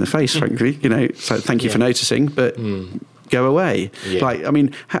punch you in the face, frankly. So thank you for noticing, but go away. Yeah. Like, I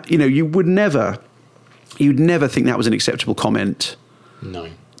mean, you'd never think that was an acceptable comment. No.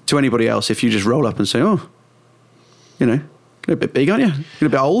 To anybody else, if you just roll up and say, "Oh, you're a bit big, aren't you? You're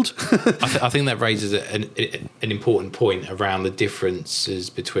a bit old." I think that raises an important point around the differences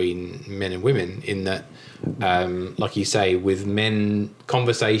between men and women, in that, like you say, with men,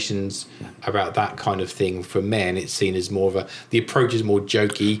 conversations about that kind of thing for men, it's seen as the approach is more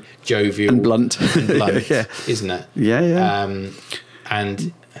jokey, jovial, and blunt, isn't it? Yeah.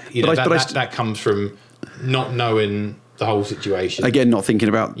 And that comes from not knowing the whole situation. Again, not thinking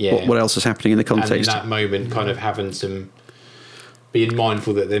about what else is happening in the context. And in that moment, kind of being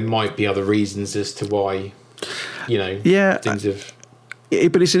mindful that there might be other reasons as to why, things have.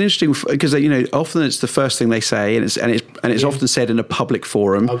 But it's an interesting, because often it's the first thing they say, and it's often said in a public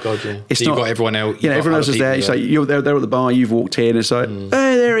forum. Oh God, yeah. It's you've got everyone else. Everyone else is there. It's like they're at the bar. You've walked in. It's like, hey,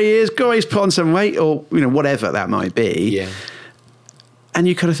 there he is. Guys, put on some weight, or whatever that might be. Yeah. And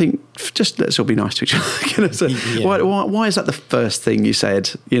you kind of think, just let's all be nice to each other. So why is that the first thing you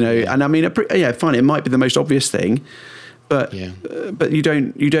said? And I mean, fine. It might be the most obvious thing. But you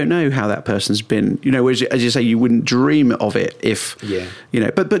don't know how that person's been. As you say, you wouldn't dream of it if.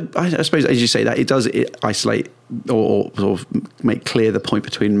 But I suppose, as you say, that it does isolate or make clear the point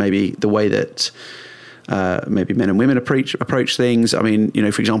between maybe the way that maybe men and women approach things. I mean,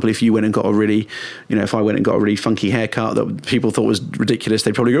 for example, if you went and got a really, if I went and got a really funky haircut that people thought was ridiculous,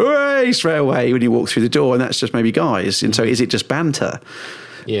 they'd probably go, "Hey," straight away when you walk through the door, and that's just maybe guys. And so, is it just banter?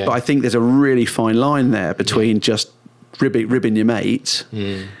 Yeah. But I think there's a really fine line there between just ribbing your mate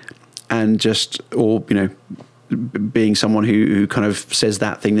and just, or being someone who kind of says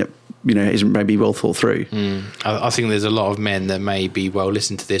that thing that isn't maybe well thought through. I think there's a lot of men that may be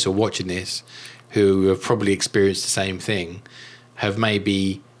listening to this or watching this who have probably experienced the same thing, have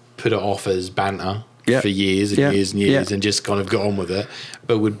maybe put it off as banter for years and years and years and just kind of got on with it,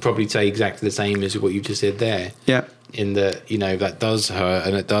 but would probably say exactly the same as what you just said there. In that that does hurt,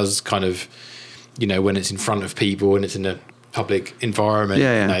 and it does kind of when it's in front of people and it's in a public environment,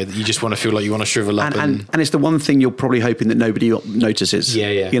 you just want to feel like you want to shrivel up. And it's the one thing you're probably hoping that nobody notices.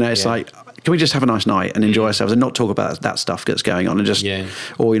 It's like, can we just have a nice night and enjoy ourselves and not talk about that stuff that's going on, and just,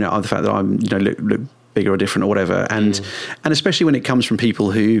 or, the fact that I'm, look bigger or different or whatever. And especially when it comes from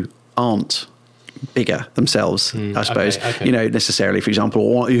people who aren't bigger themselves, I suppose, necessarily, for example,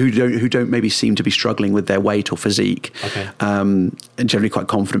 or who don't maybe seem to be struggling with their weight or physique, and generally quite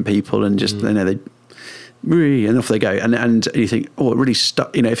confident people, and just and off they go, and you think, oh, it really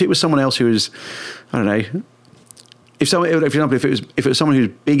stuck. If it was someone else who was, I don't know, for example, if it was someone who's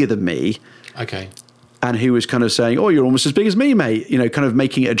bigger than me, and who was kind of saying, "Oh, you're almost as big as me, mate," kind of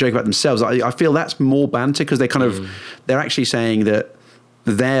making it a joke about themselves, I feel that's more banter, because they kind of they're actually saying that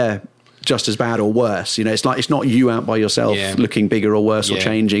they're just as bad or worse. It's like, it's not you out by yourself looking bigger or worse or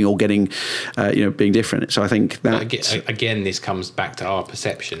changing or getting, being different. So I think that again, this comes back to our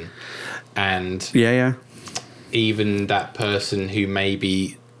perception, and even that person who may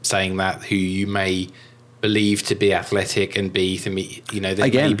be saying that, who you may believe to be athletic and be, there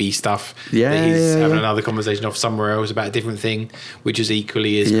may be stuff that he's having another conversation off somewhere else about a different thing, which is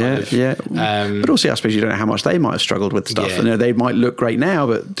equally as but also, I suppose you don't know how much they might have struggled with stuff. They might look great now,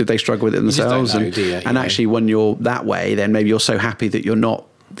 but did they struggle with it themselves? And actually, when you're that way, then maybe you're so happy that you're not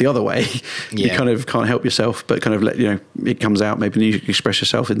the other way. You kind of can't help yourself, but kind of let it comes out. Maybe you express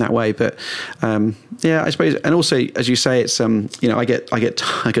yourself in that way. But I suppose, and also, as you say, it's I get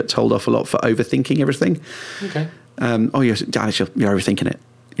told off a lot for overthinking everything. You're overthinking it.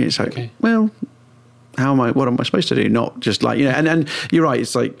 It's like, well, what am I supposed to do? Not just like, and you're right.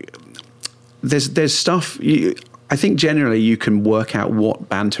 It's like there's stuff I think generally you can work out what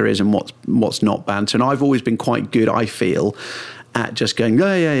banter is and what's not banter. And I've always been quite good, I feel, at just going,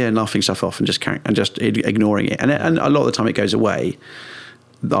 and laughing stuff off and just ignoring it. And a lot of the time it goes away.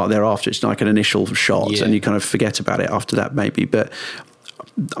 Thereafter, it's like an initial shot, and you kind of forget about it after that, maybe. But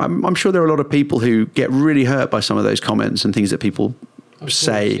I'm sure there are a lot of people who get really hurt by some of those comments and things that people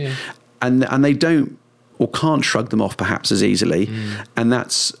say, and they don't or can't shrug them off perhaps as easily. And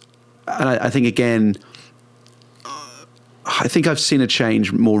I think again, I think I've seen a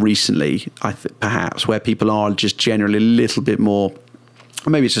change more recently, perhaps, where people are just generally a little bit more.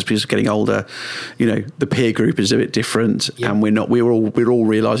 Maybe it's just because of getting older, the peer group is a bit different, and we're all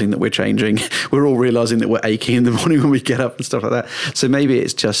realizing that we're changing. We're all realizing that we're aching in the morning when we get up and stuff like that. So maybe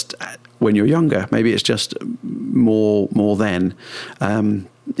it's just when you're younger, maybe it's just more then, and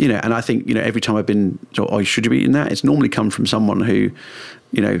I think, every time I've been, should you be eating that? It's normally come from someone who,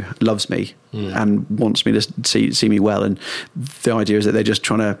 loves me and wants me to see me well. And the idea is that they're just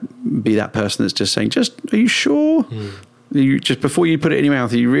trying to be that person that's just saying, are you sure? You just, before you put it in your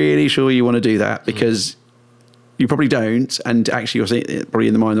mouth, are you really sure you want to do that? Because you probably don't. And actually, you're probably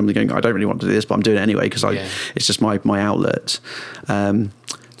in the mind, I'm going, I don't really want to do this, but I'm doing it anyway because it's just my outlet.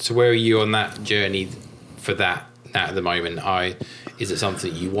 So where are you on that journey for that at the moment? Is it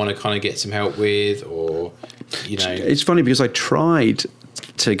something you want to kind of get some help with, or It's funny because I tried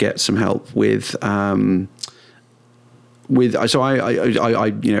to get some help with. So I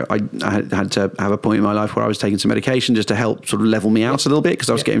had to have a point in my life where I was taking some medication just to help sort of level me out a little bit, because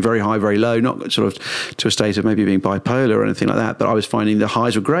I was getting very high, very low, not sort of to a state of maybe being bipolar or anything like that, but I was finding the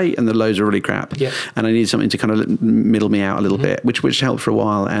highs were great and the lows were really crap. And I needed something to kind of middle me out a little bit, which helped for a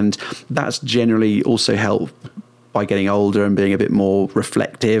while. And that's generally also helped by getting older and being a bit more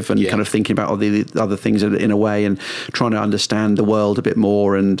reflective and kind of thinking about all the other things in a way, and trying to understand the world a bit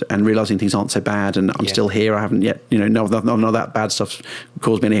more, and realizing things aren't so bad, and I'm still here. I haven't yet, none of that bad stuff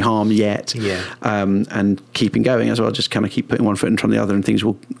caused me any harm yet. And keeping going as well, just kind of keep putting one foot in front of the other, and things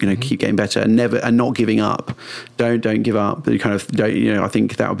will, keep getting better, and not giving up. Don't give up. You kind of don't, I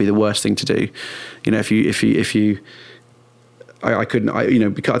think that would be the worst thing to do. If you I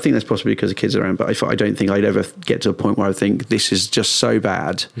couldn't, because I think that's possibly because the kids are around, but I don't think I'd ever get to a point where I think this is just so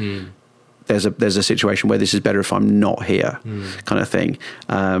bad. There's a situation where this is better if I'm not here, kind of thing.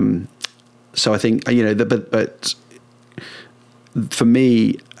 So I think, but for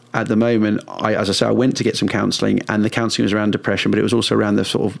me at the moment, as I say, I went to get some counselling, and the counselling was around depression, but it was also around the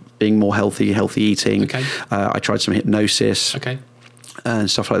sort of being more healthy eating. I tried some hypnosis.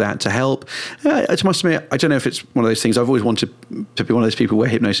 And stuff like that to help. I must admit, I don't know if it's one of those things. I've always wanted to be one of those people where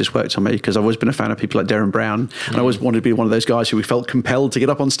hypnosis worked on me, because I've always been a fan of people like Derren Brown, and I always wanted to be one of those guys who felt compelled to get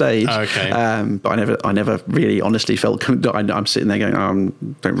up on stage. But I never really honestly felt. I'm sitting there going,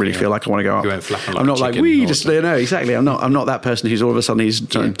 don't really feel like I want to go up. You weren't flapping like I'm not like no, exactly. I'm not that person who's all of a sudden he's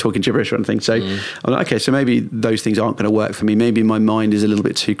talking gibberish or anything. So I'm like, okay, so maybe those things aren't going to work for me. Maybe my mind is a little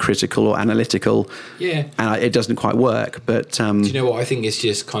bit too critical or analytical. And it doesn't quite work. But do you know what? I think it's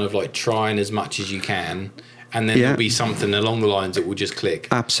just kind of like trying as much as you can, and then there'll be something along the lines that will just click.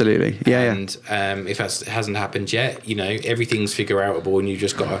 Absolutely. And if that hasn't happened yet, everything's figure outable, and you've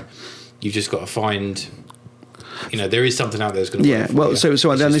just got to find, there is something out there that's going to work for you.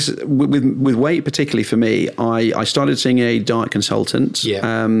 So then this with weight, particularly for me, I started seeing a diet consultant,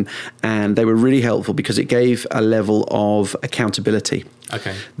 and they were really helpful because it gave a level of accountability.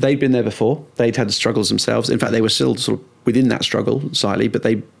 They'd been there before. They'd had struggles themselves. In fact, they were still sort of within that struggle slightly, but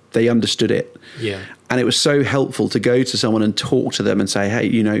they understood it. And it was so helpful to go to someone and talk to them and say, hey,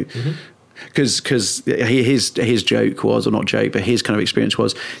 because his joke was, or not joke, but his kind of experience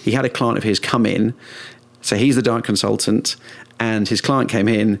was, he had a client of his come in. So he's the diet consultant, and his client came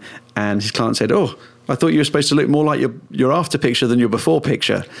in, and his client said, oh, I thought you were supposed to look more like your after picture than your before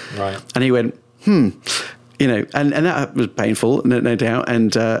picture. And he went, and that was painful, no doubt.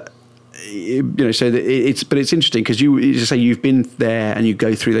 And, so it's interesting because you say you've been there and you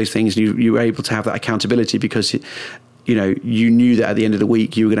go through those things, and you were able to have that accountability because, you knew that at the end of the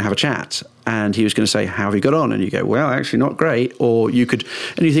week you were going to have a chat, and he was going to say, how have you got on? And you go, well, actually not great. Or you could,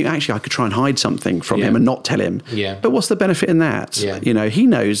 and you think, actually I could try and hide something from him and not tell him. But what's the benefit in that? He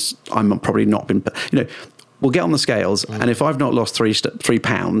knows I'm probably not been, we'll get on the scales, and if I've not lost 3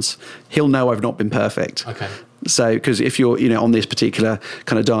 pounds, he'll know I've not been perfect. So, because if you're, on this particular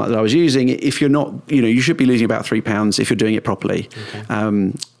kind of diet that I was using, if you're not, you should be losing about 3 pounds if you're doing it properly.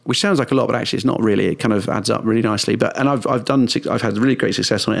 Which sounds like a lot, but actually it's not really. It kind of adds up really nicely. And I've had really great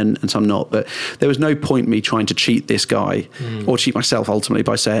success on it, and some not. But there was no point me trying to cheat this guy or cheat myself ultimately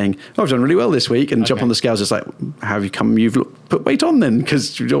by saying, I've done really well this week, and jump on the scales. It's like, how have you come? You've put weight on then,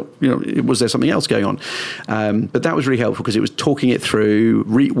 because was there something else going on? But that was really helpful because it was talking it through.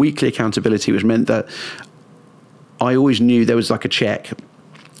 Weekly accountability, which meant that I always knew there was like a check.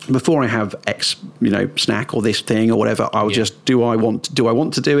 Before I have X, snack or this thing or whatever, I'll just, do I want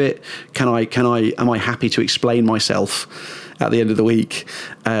to do it? Am I happy to explain myself at the end of the week?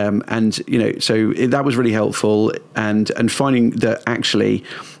 So that was really helpful. And finding that actually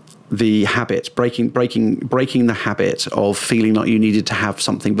the habit, breaking the habit of feeling like you needed to have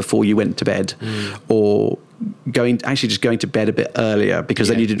something before you went to bed, or going to bed a bit earlier because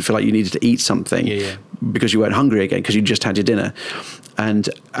then you didn't feel like you needed to eat something because you weren't hungry again because you just had your dinner. And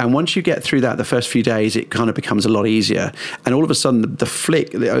once you get through that, the first few days, it kind of becomes a lot easier. And all of a sudden, the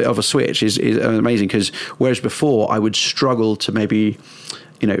flick of a switch is amazing, because whereas before I would struggle to maybe,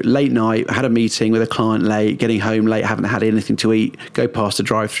 late night, had a meeting with a client late, getting home late, haven't had anything to eat, go past the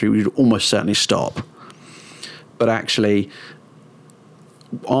drive-through, you'd almost certainly stop. But actually,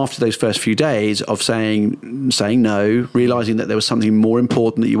 after those first few days of saying no, realizing that there was something more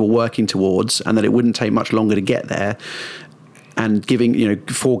important that you were working towards and that it wouldn't take much longer to get there, and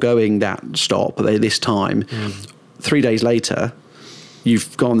foregoing that stop this time, 3 days later,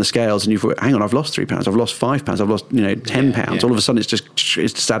 you've gone on the scales and hang on, I've lost 3 pounds, I've lost 5 pounds, I've lost 10 pounds. All of a sudden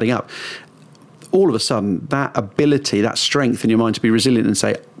it's adding up. All of a sudden, that ability, that strength in your mind to be resilient and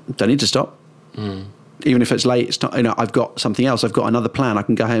say, don't need to stop. Even if it's late, it's not, I've got something else. I've got another plan. I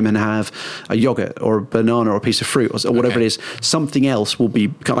can go home and have a yogurt or a banana or a piece of fruit or whatever it is. Something else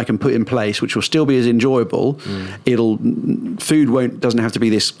I can put in place, which will still be as enjoyable. Food doesn't have to be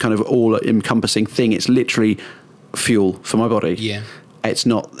this kind of all encompassing thing. It's literally fuel for my body. Yeah. It's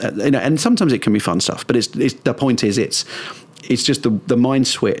not, and sometimes it can be fun stuff, but the point is it's just the mind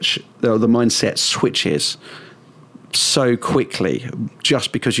switch, the mindset switches so quickly,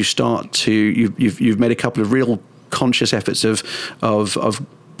 just because you've made a couple of real conscious efforts of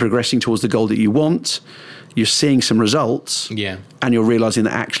progressing towards the goal that you want. You're seeing some results, and you're realizing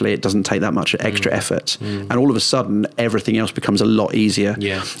that actually it doesn't take that much extra effort, and all of a sudden everything else becomes a lot easier.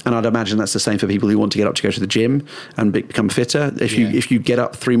 And I'd imagine that's the same for people who want to get up to go to the gym and become fitter. If you get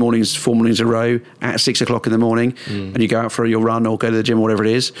up 4 mornings in a row at 6 o'clock in the morning, and you go out for your run or go to the gym or whatever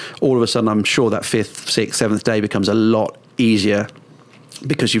it is, all of a sudden I'm sure that 5th, 6th, 7th day becomes a lot easier,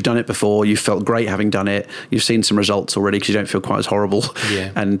 because you've done it before, you've felt great having done it, you've seen some results already because you don't feel quite as horrible,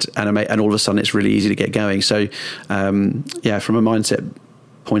 and all of a sudden it's really easy to get going. So from a mindset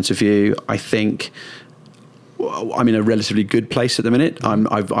point of view, I think I'm in a relatively good place at the minute.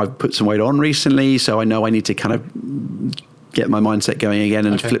 I've put some weight on recently, so I know I need to kind of get my mindset going again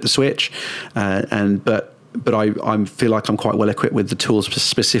and flip the switch, but I feel like I'm quite well equipped with the tools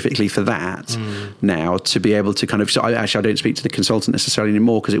specifically for that now, to be able to kind of. So I don't speak to the consultant necessarily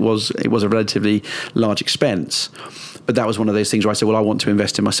anymore, because it was a relatively large expense. But that was one of those things where I said, well, I want to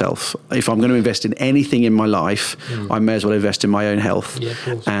invest in myself. If I'm going to invest in anything in my life, I may as well invest in my own health.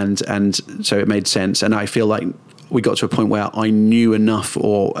 And so it made sense. And I feel like we got to a point where I knew enough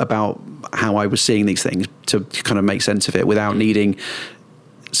about how I was seeing these things to kind of make sense of it without needing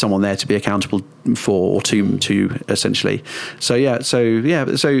someone there to be accountable for, or to essentially. So it's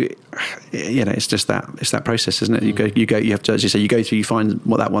just that process, isn't it? You have to, as you say, you go through, you find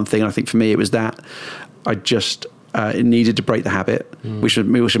what that one thing. And I think for me, it was that I just needed to break the habit, which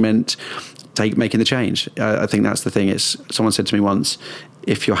meant making the change. I think that's the thing. Someone said to me once,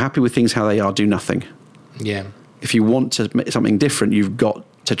 if you're happy with things how they are, do nothing. Yeah. If you want to make something different, you've got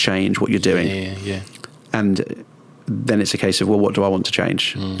to change what you're doing. Yeah. And then it's a case of, well, what do I want to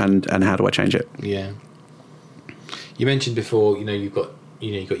change, and how do I change it? Yeah. You mentioned before, you've got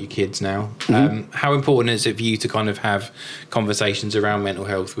your kids now. How important is it for you to kind of have conversations around mental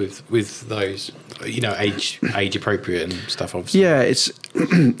health with those, age appropriate and stuff? Obviously,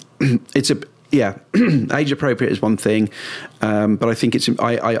 yeah, age appropriate is one thing, but I think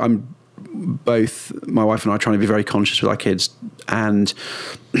I'm both, my wife and I, trying to be very conscious with our kids. And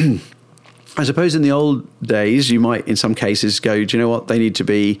I suppose in the old days, you might, in some cases, go, do you know what? They need to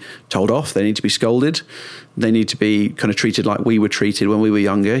be told off. They need to be scolded. They need to be kind of treated like we were treated when we were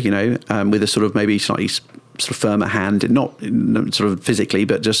younger, with a sort of maybe slightly sort of firmer hand, not sort of physically,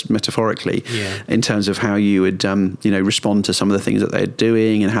 but just metaphorically, in terms of how you would, respond to some of the things that they're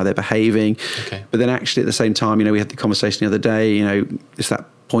doing and how they're behaving. Okay. But then actually at the same time, we had the conversation the other day, it's that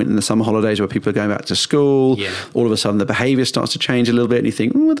point in the summer holidays where people are going back to school. All of a sudden the behavior starts to change a little bit, and you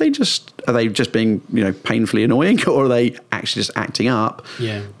think, are they just being painfully annoying, or are they actually just acting up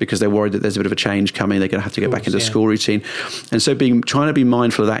because they're worried that there's a bit of a change coming, they're going to have to go back into the school routine. And so trying to be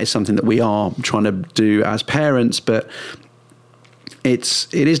mindful of that is something that we are trying to do as parents, but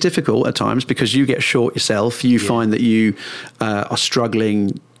it is difficult at times, because you get short yourself. You find that you are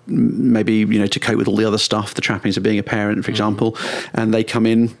struggling maybe to cope with all the other stuff, the trappings of being a parent, for example, and they come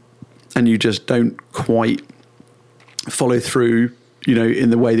in and you just don't quite follow through, in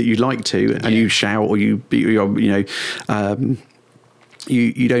the way that you'd like to, and you shout or you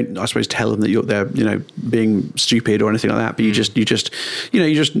don't, I suppose, tell them that they're being stupid or anything like that. But you just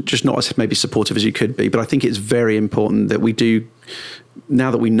not as maybe supportive as you could be. But I think it's very important that we do,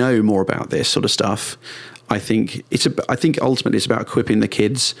 now that we know more about this sort of stuff. I think ultimately it's about equipping the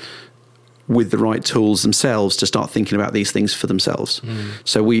kids with the right tools themselves to start thinking about these things for themselves.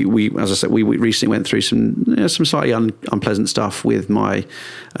 So we as I said, we recently went through some slightly unpleasant stuff with my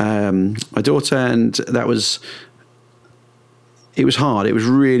daughter, and it was hard. It was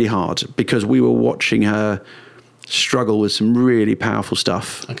really hard because we were watching her struggle with some really powerful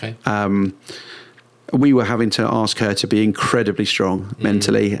stuff. Okay. We were having to ask her to be incredibly strong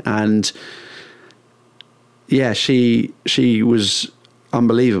mentally, and she was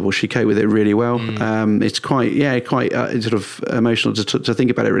unbelievable. She coped with it really well. It's quite sort of emotional to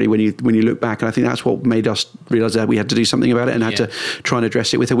think about it really when you look back, and I think that's what made us realise that we had to do something about it and had to try and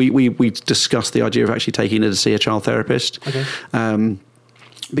address it with her. We discussed the idea of actually taking her to see a child therapist. Okay.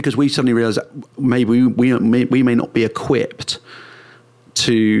 Because we suddenly realised that maybe we may not be equipped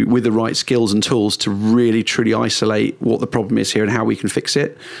with the right skills and tools to really truly isolate what the problem is here and how we can fix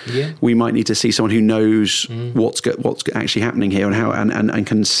it. We might need to see someone who knows what's actually happening here and how and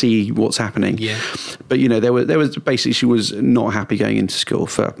can see what's happening. But there was basically, she was not happy going into school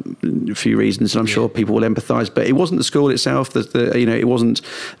for a few reasons, and I'm sure people will empathise. But it wasn't the school itself. It wasn't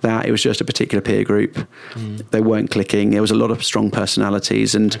that. It was just a particular peer group. They weren't clicking. There was a lot of strong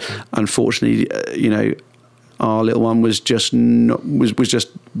personalities, and unfortunately, our little one was just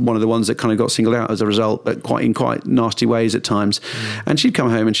one of the ones that kind of got singled out as a result, but in quite nasty ways at times. And she'd come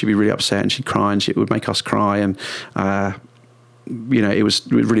home and she'd be really upset and she'd cry and it would make us cry, and it was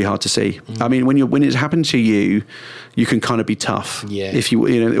really hard to see. I mean, when it's happened to you, you can kind of be tough, if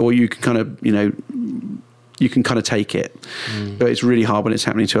or you can kind of you can kind of take it, but it's really hard when it's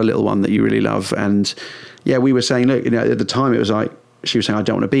happening to a little one that you really love. And we were saying, look, at the time it was like she was saying, I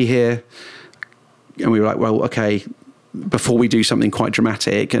don't want to be here. And we were like, well, okay, before we do something quite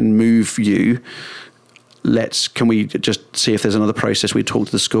dramatic and move you, can we just see if there's another process? We talked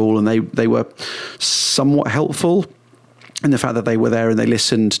to the school, and they were somewhat helpful in the fact that they were there and they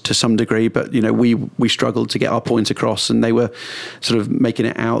listened to some degree, but we struggled to get our point across, and they were sort of making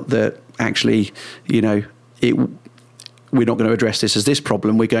it out that actually, we're not going to address this as this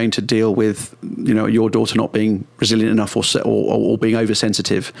problem. We're going to deal with, your daughter not being resilient enough or being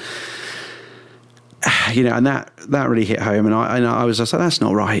oversensitive. And that really hit home, and I was like, that's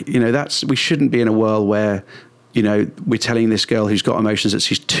not right. We shouldn't be in a world where, we're telling this girl who's got emotions that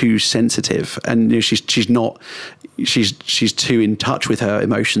she's too sensitive, and she's too in touch with her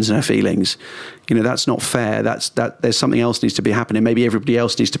emotions and her feelings. That's not fair. There's something else needs to be happening. Maybe everybody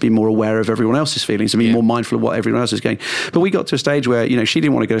else needs to be more aware of everyone else's feelings and be more mindful of what everyone else is going. But we got to a stage where, she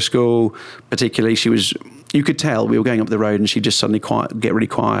didn't want to go to school particularly. You could tell we were going up the road and she'd just suddenly get really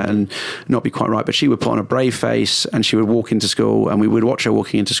quiet and not be quite right. But she would put on a brave face and she would walk into school, and we would watch her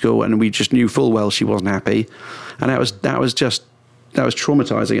walking into school, and we just knew full well she wasn't happy. And that was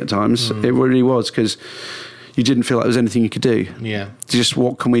traumatizing at times. It really was, because you didn't feel like there was anything you could do. Just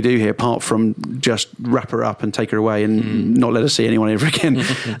what can we do here apart from just wrap her up and take her away and not let her see anyone ever again?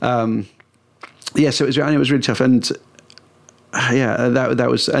 So it was really tough. And that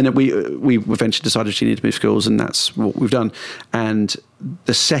was, and we eventually decided she needed to move schools, and that's what we've done. And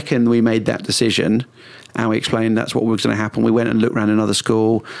the second we made that decision and we explained that's what was going to happen, we went and looked around another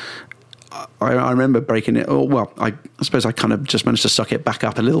school. I remember breaking it. Oh, well, I suppose I kind of just managed to suck it back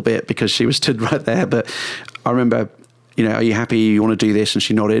up a little bit because she was stood right there. But I remember, are you happy? You want to do this? And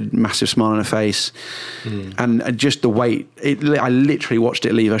she nodded, massive smile on her face. And just the weight, I literally watched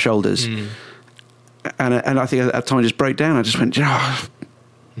it leave her shoulders. And I think at that time I just broke down. I just went,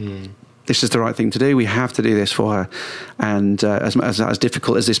 this is the right thing to do. We have to do this for her. And as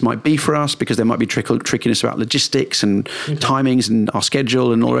difficult as this might be for us, because there might be trickiness about logistics and timings and our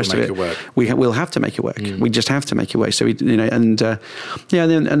schedule and all the rest of it, we'll have to make it work. We just have to make it work. So we, and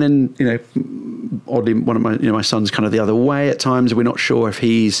then oddly, one of my son's kind of the other way at times. We're not sure if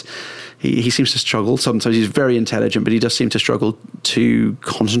he seems to struggle. Sometimes he's very intelligent, but he does seem to struggle to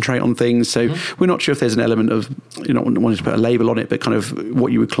concentrate on things. So we're not sure if there's an element of, not wanting to put a label on it, but kind of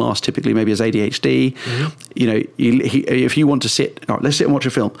what you would class typically maybe as ADHD. If you want to let's sit and watch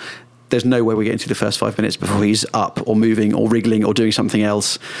a film. There's no way we're getting through the first 5 minutes before he's up or moving or wriggling or doing something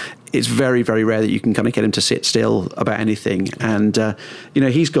else. it's very, very rare that you can kind of get him to sit still about anything. And,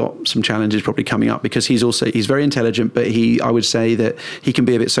 he's got some challenges probably coming up because he's very intelligent, but I would say that he can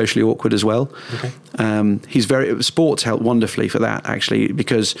be a bit socially awkward as well. Okay. Sports help wonderfully for that, actually,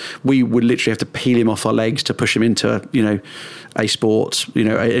 because we would literally have to peel him off our legs to push him into, a sport, in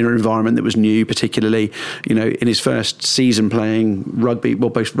an environment that was new, particularly, in his first season playing rugby, well,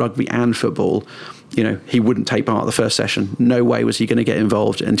 both rugby and football. He wouldn't take part of the first session. No way was he going to get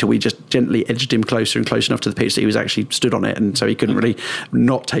involved until we just gently edged him closer and close enough to the pitch that he was actually stood on it, and so he couldn't really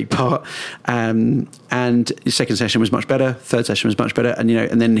not take part. And his second session was much better. Third session was much better,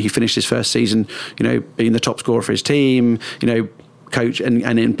 and then he finished his first season, being the top scorer for his team. Coach,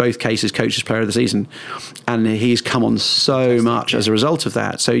 and in both cases, coach's player of the season, and he's come on so much as a result of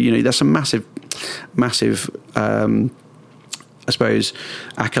that. So there's some massive. I suppose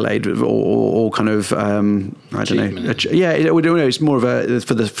accolade or kind of I don't know. Yeah, we don't know. It's more of a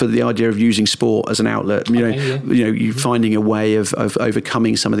for the idea of using sport as an outlet. You finding a way of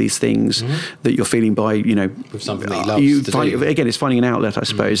overcoming some of these things that you're feeling by with something that he loves to do. Again, it's finding an outlet, I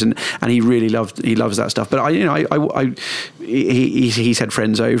suppose, and he really loves that stuff. But he's had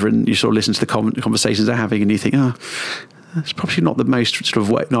friends over, and you sort of listen to the conversations they're having, and you think, it's probably not the most sort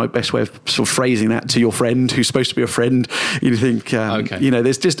of best way of sort of phrasing that to your friend who's supposed to be a friend. You think, he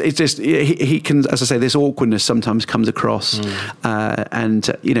can, as I say, this awkwardness sometimes comes across, and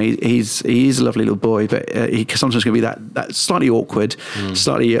he is a lovely little boy, but he sometimes can be that slightly awkward,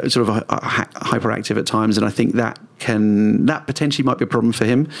 slightly sort of hyperactive at times, and I think that potentially might be a problem for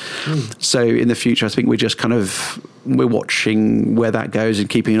him. So in the future, I think we're watching where that goes and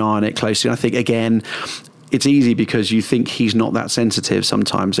keeping an eye on it closely. And I think again, it's easy because you think he's not that sensitive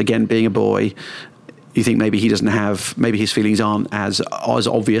sometimes. Again, being a boy, you think maybe maybe his feelings aren't as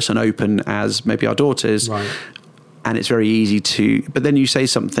obvious and open as maybe our daughter's. Right. And it's very easy but then you say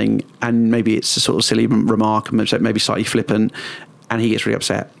something and maybe it's a sort of silly remark, maybe slightly flippant, and he gets really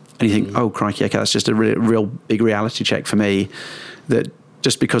upset. And you think, oh, crikey, okay, that's just a real big reality check for me, that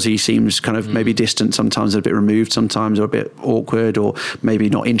just because he seems kind of maybe distant sometimes, a bit removed sometimes, or a bit awkward, or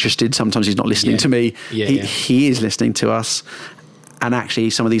maybe not interested. Sometimes he's not listening to me. He is listening to us. And actually,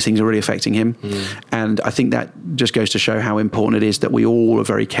 some of these things are really affecting him. And I think that just goes to show how important it is that we all are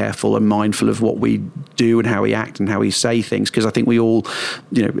very careful and mindful of what we do and how we act and how we say things. Because I think we all,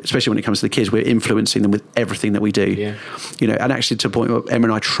 especially when it comes to the kids, we're influencing them with everything that we do. Yeah. And actually to the point where Emma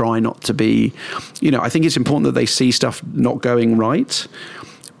and I try not to be, I think it's important that they see stuff not going right.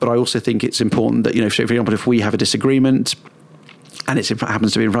 But I also think it's important that, for example, if we have a disagreement, and it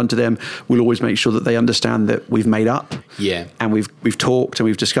happens to be in front of them, we'll always make sure that they understand that we've made up, and we've talked and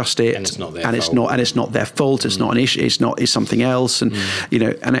we've discussed it, and it's not their fault. It's not their fault. It's not an issue. It's something else, and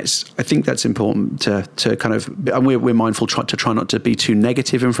and I think that's important to kind of, and we're mindful to try not to be too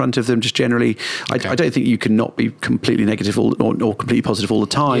negative in front of them. Just generally, I don't think you can not be completely negative or completely positive all the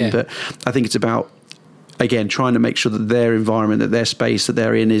time, but I think it's about, again, trying to make sure that their environment, that their space that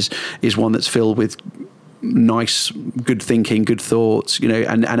they're in is one that's filled with nice, good thinking, good thoughts,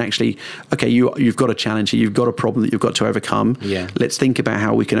 and actually, okay, you've got a challenge here, you've got a problem that you've got to overcome. Yeah. Let's think about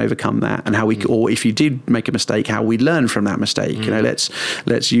how we can overcome that, and how we, or if you did make a mistake, how we learn from that mistake.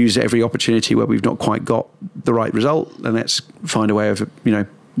 Let's use every opportunity where we've not quite got the right result, and let's find a way of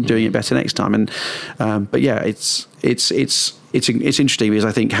doing it better next time. And but yeah, it's interesting, because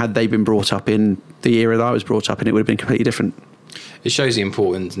I think had they been brought up in the era that I was brought up in, it would have been completely different. It shows the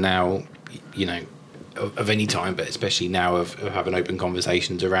importance now, of any time, but especially now of having open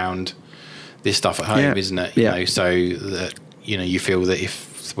conversations around this stuff at home, isn't it? So that you feel that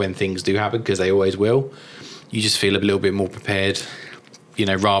when things do happen, because they always will, you just feel a little bit more prepared,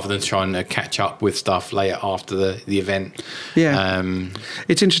 rather than trying to catch up with stuff later after the event.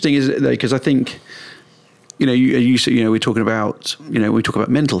 It's interesting, isn't it, though, because I think we're talking about we talk about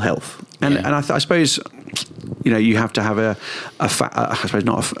mental health, and I suppose you have to have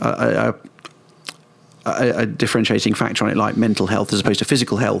a differentiating factor on it, like mental health as opposed to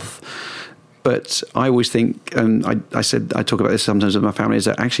physical health. But I always think, and I talk about this sometimes with my family, is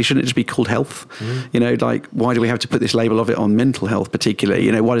that actually shouldn't it just be called health? Like, why do we have to put this label of it on mental health particularly?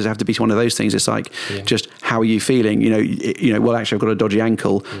 Why does it have to be one of those things? It's like, just how are you feeling? Well, actually I've got a dodgy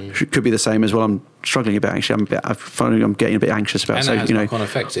ankle. Could be the same as, well, I'm struggling a bit. Actually, I'm getting a bit anxious about. And so that has knock-on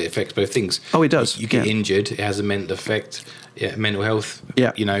effects. It affects both things. Oh, it does. You get injured, it has a mental effect. Mental health,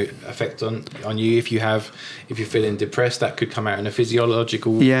 effect on you. If you're feeling depressed, that could come out in a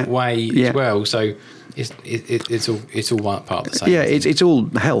physiological way as well. So It's all one part of the same. Yeah, it's all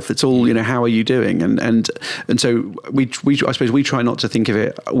health. It's all, you know, how are you doing? And so we I suppose we try not to think of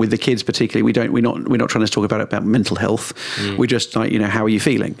it with the kids particularly. We're not trying to talk about mental health. We just like, you know, how are you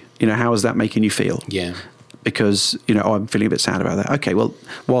feeling? You know, how is that making you feel? Yeah. Because, you know, I'm feeling a bit sad about that. Okay, well,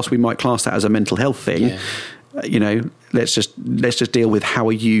 whilst we might class that as a mental health thing, you know, let's just deal with how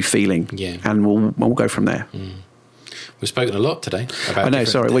are you feeling? Yeah. And we'll go from there. We've spoken a lot today about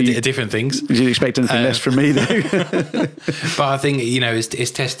different things. Did you expect anything less from me, though? But I think, you know,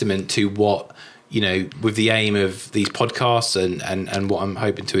 it's testament to what, you know, with the aim of these podcasts and what I'm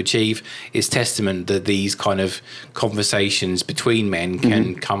hoping to achieve, is testament that these kind of conversations between men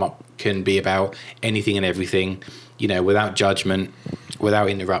can be about anything and everything, you know, without judgment, without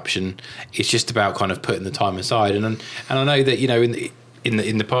interruption. It's just about kind of putting the time aside. And I know that, you know,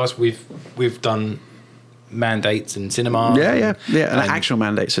 in the past we've done mandates in cinema. And actual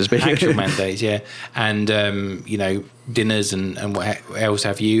mandates as being actual mandates, and you know, dinners and what else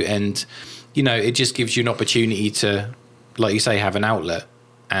have you, and you know, it just gives you an opportunity to, like you say, have an outlet.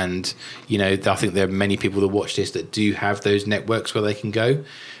 And you know, I think there are many people that watch this that do have those networks where they can go,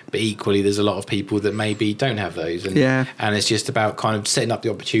 but equally there's a lot of people that maybe don't have those, and it's just about kind of setting up the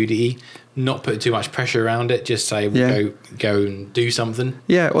opportunity, not putting too much pressure around it, just say go and do something.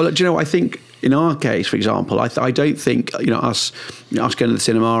 Well, do you know, I think in our case, for example, I don't think, you know, us going to the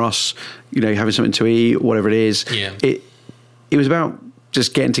cinema, us, you know, having something to eat, whatever it is, it was about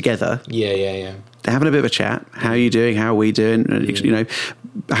just getting together, having a bit of a chat. How are you doing? How are we doing? You know,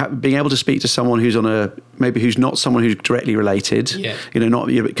 being able to speak to someone who's who's not someone who's directly related. You know, not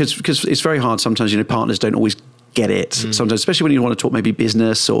because it's very hard sometimes. You know, partners don't always get it sometimes, especially when you want to talk maybe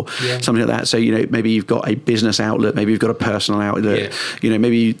business or something like that. So, you know, maybe you've got a business outlet, maybe you've got a personal outlet, you know,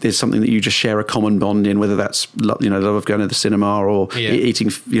 maybe there's something that you just share a common bond in, whether that's, you know, love of going to the cinema or eating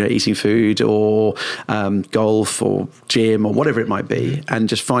food or golf or gym or whatever it might be, and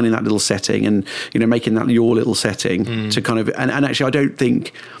just finding that little setting and, you know, making that your little setting to kind of, and actually I don't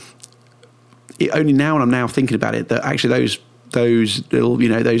think only now, and I'm now thinking about it, that actually those little, you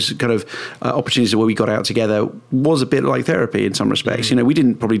know, those kind of opportunities where we got out together was a bit like therapy in some respects. You know, we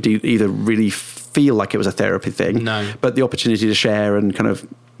didn't probably either really feel like it was a therapy thing, but the opportunity to share and kind of,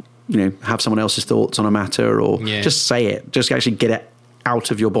 you know, have someone else's thoughts on a matter or just say it, just actually get it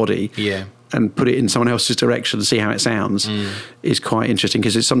out of your body and put it in someone else's direction and see how it sounds is quite interesting,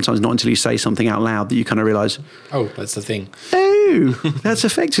 because it's sometimes not until you say something out loud that you kind of realise, oh, that's the thing. Oh, that's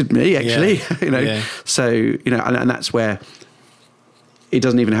affected me actually. You know, so, you know, and that's where it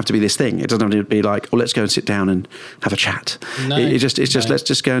doesn't even have to be this thing. It doesn't have to be like, well, let's go and sit down and have a chat. No, it's just let's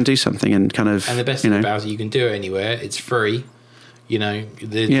just go and do something and kind of. And the best thing about it, you can do it anywhere. It's free. You know,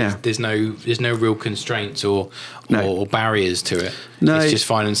 there's no real constraints or barriers to it. No. It's just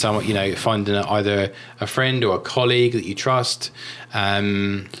finding someone, you know, finding either a friend or a colleague that you trust.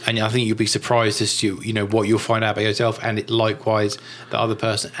 And I think you'll be surprised as to, you know, what you'll find out about yourself, and likewise the other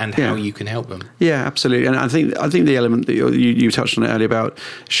person, and how you can help them. Yeah, absolutely. And I think the element that you touched on it earlier about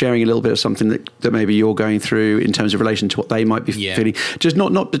sharing a little bit of something that maybe you're going through in terms of relation to what they might be feeling, just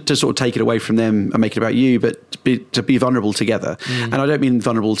not to sort of take it away from them and make it about you, but to be vulnerable together. And I don't mean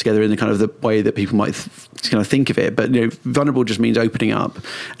vulnerable together in the kind of the way that people might kind of think of it, but, you know, vulnerable just means opening up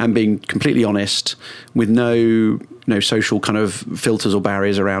and being completely honest with no social kind of filters or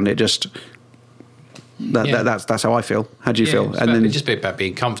barriers around it. Just that's how I feel. How do you feel? And then it's just about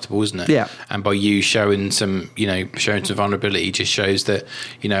being comfortable, isn't it? Yeah. And by you showing some vulnerability, just shows that,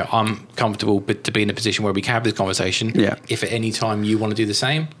 you know, I'm comfortable, but to be in a position where we can have this conversation. Yeah. If at any time you want to do the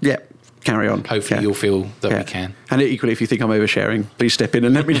same. Yeah. Carry on. Hopefully you'll feel that we can. And equally, if you think I'm oversharing, please step in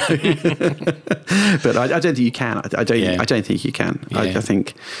and let me know. But I don't think you can. I don't think you can. Yeah.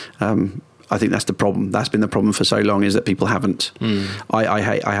 I think that's the problem. That's been the problem for so long, is that people haven't. I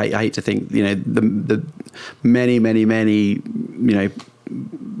hate to think, you know, the many, you know,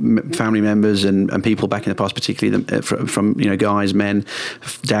 family members and people back in the past, particularly from you know, guys, men,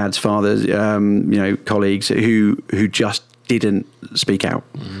 dads, fathers, you know, colleagues who just didn't speak out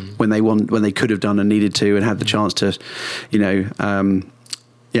when they could have done and needed to and had the chance to, you know. Funny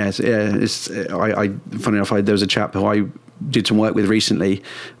enough, there was a chap who I did some work with recently,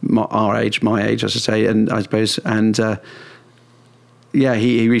 my age, I should say, and I suppose, and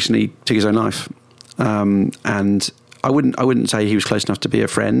he recently took his own life, and I wouldn't say he was close enough to be a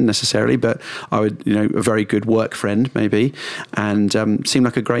friend necessarily, but I would, you know, a very good work friend maybe, and seemed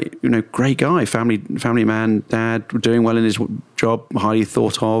like a great guy, family man, dad, doing well in his job, highly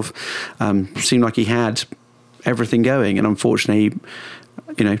thought of, seemed like he had everything going, and unfortunately,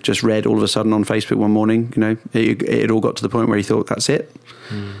 you know, just read all of a sudden on Facebook one morning, you know, it all got to the point where he thought that's it.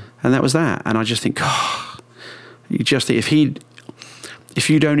 And that was that. And I just think, if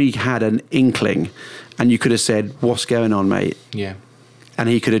you'd only had an inkling and you could have said, what's going on, mate? Yeah. And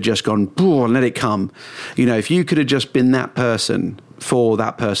he could have just gone, and let it come. If you could have just been that person for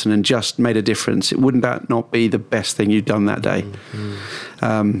that person and just made a difference, wouldn't that not be the best thing you'd done that day?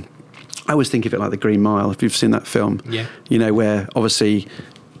 I always think of it like The Green Mile, if you've seen that film. Yeah. Where obviously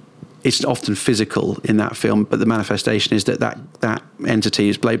it's often physical in that film, but the manifestation is that entity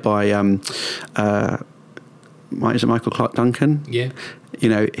is played by is it Michael Clark Duncan? Yeah.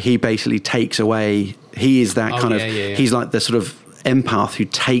 He basically takes away, he is that he's like the sort of empath who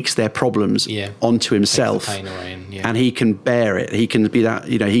takes their problems onto himself, takes the pain away and he can bear it. He can be that,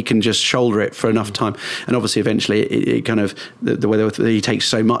 he can just shoulder it for enough time. And obviously eventually it kind of, the way that he takes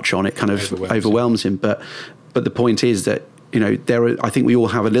so much on, it kind of overwhelms him. But the point is that, I think we all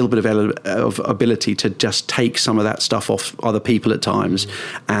have a little bit of ability to just take some of that stuff off other people at times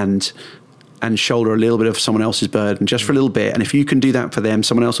and shoulder a little bit of someone else's burden just for a little bit. And if you can do that for them,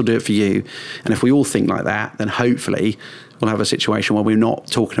 someone else will do it for you. And if we all think like that, then hopefully we'll have a situation where we're not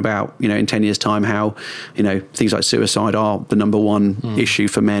talking about, in 10 years' time, how, things like suicide are the number one issue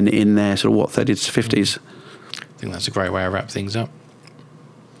for men in their sort of 30s to 50s. I think that's a great way to wrap things up.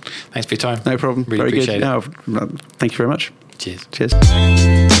 Thanks for your time. No problem. Really appreciate it. No, thank you very much. Cheers. Cheers.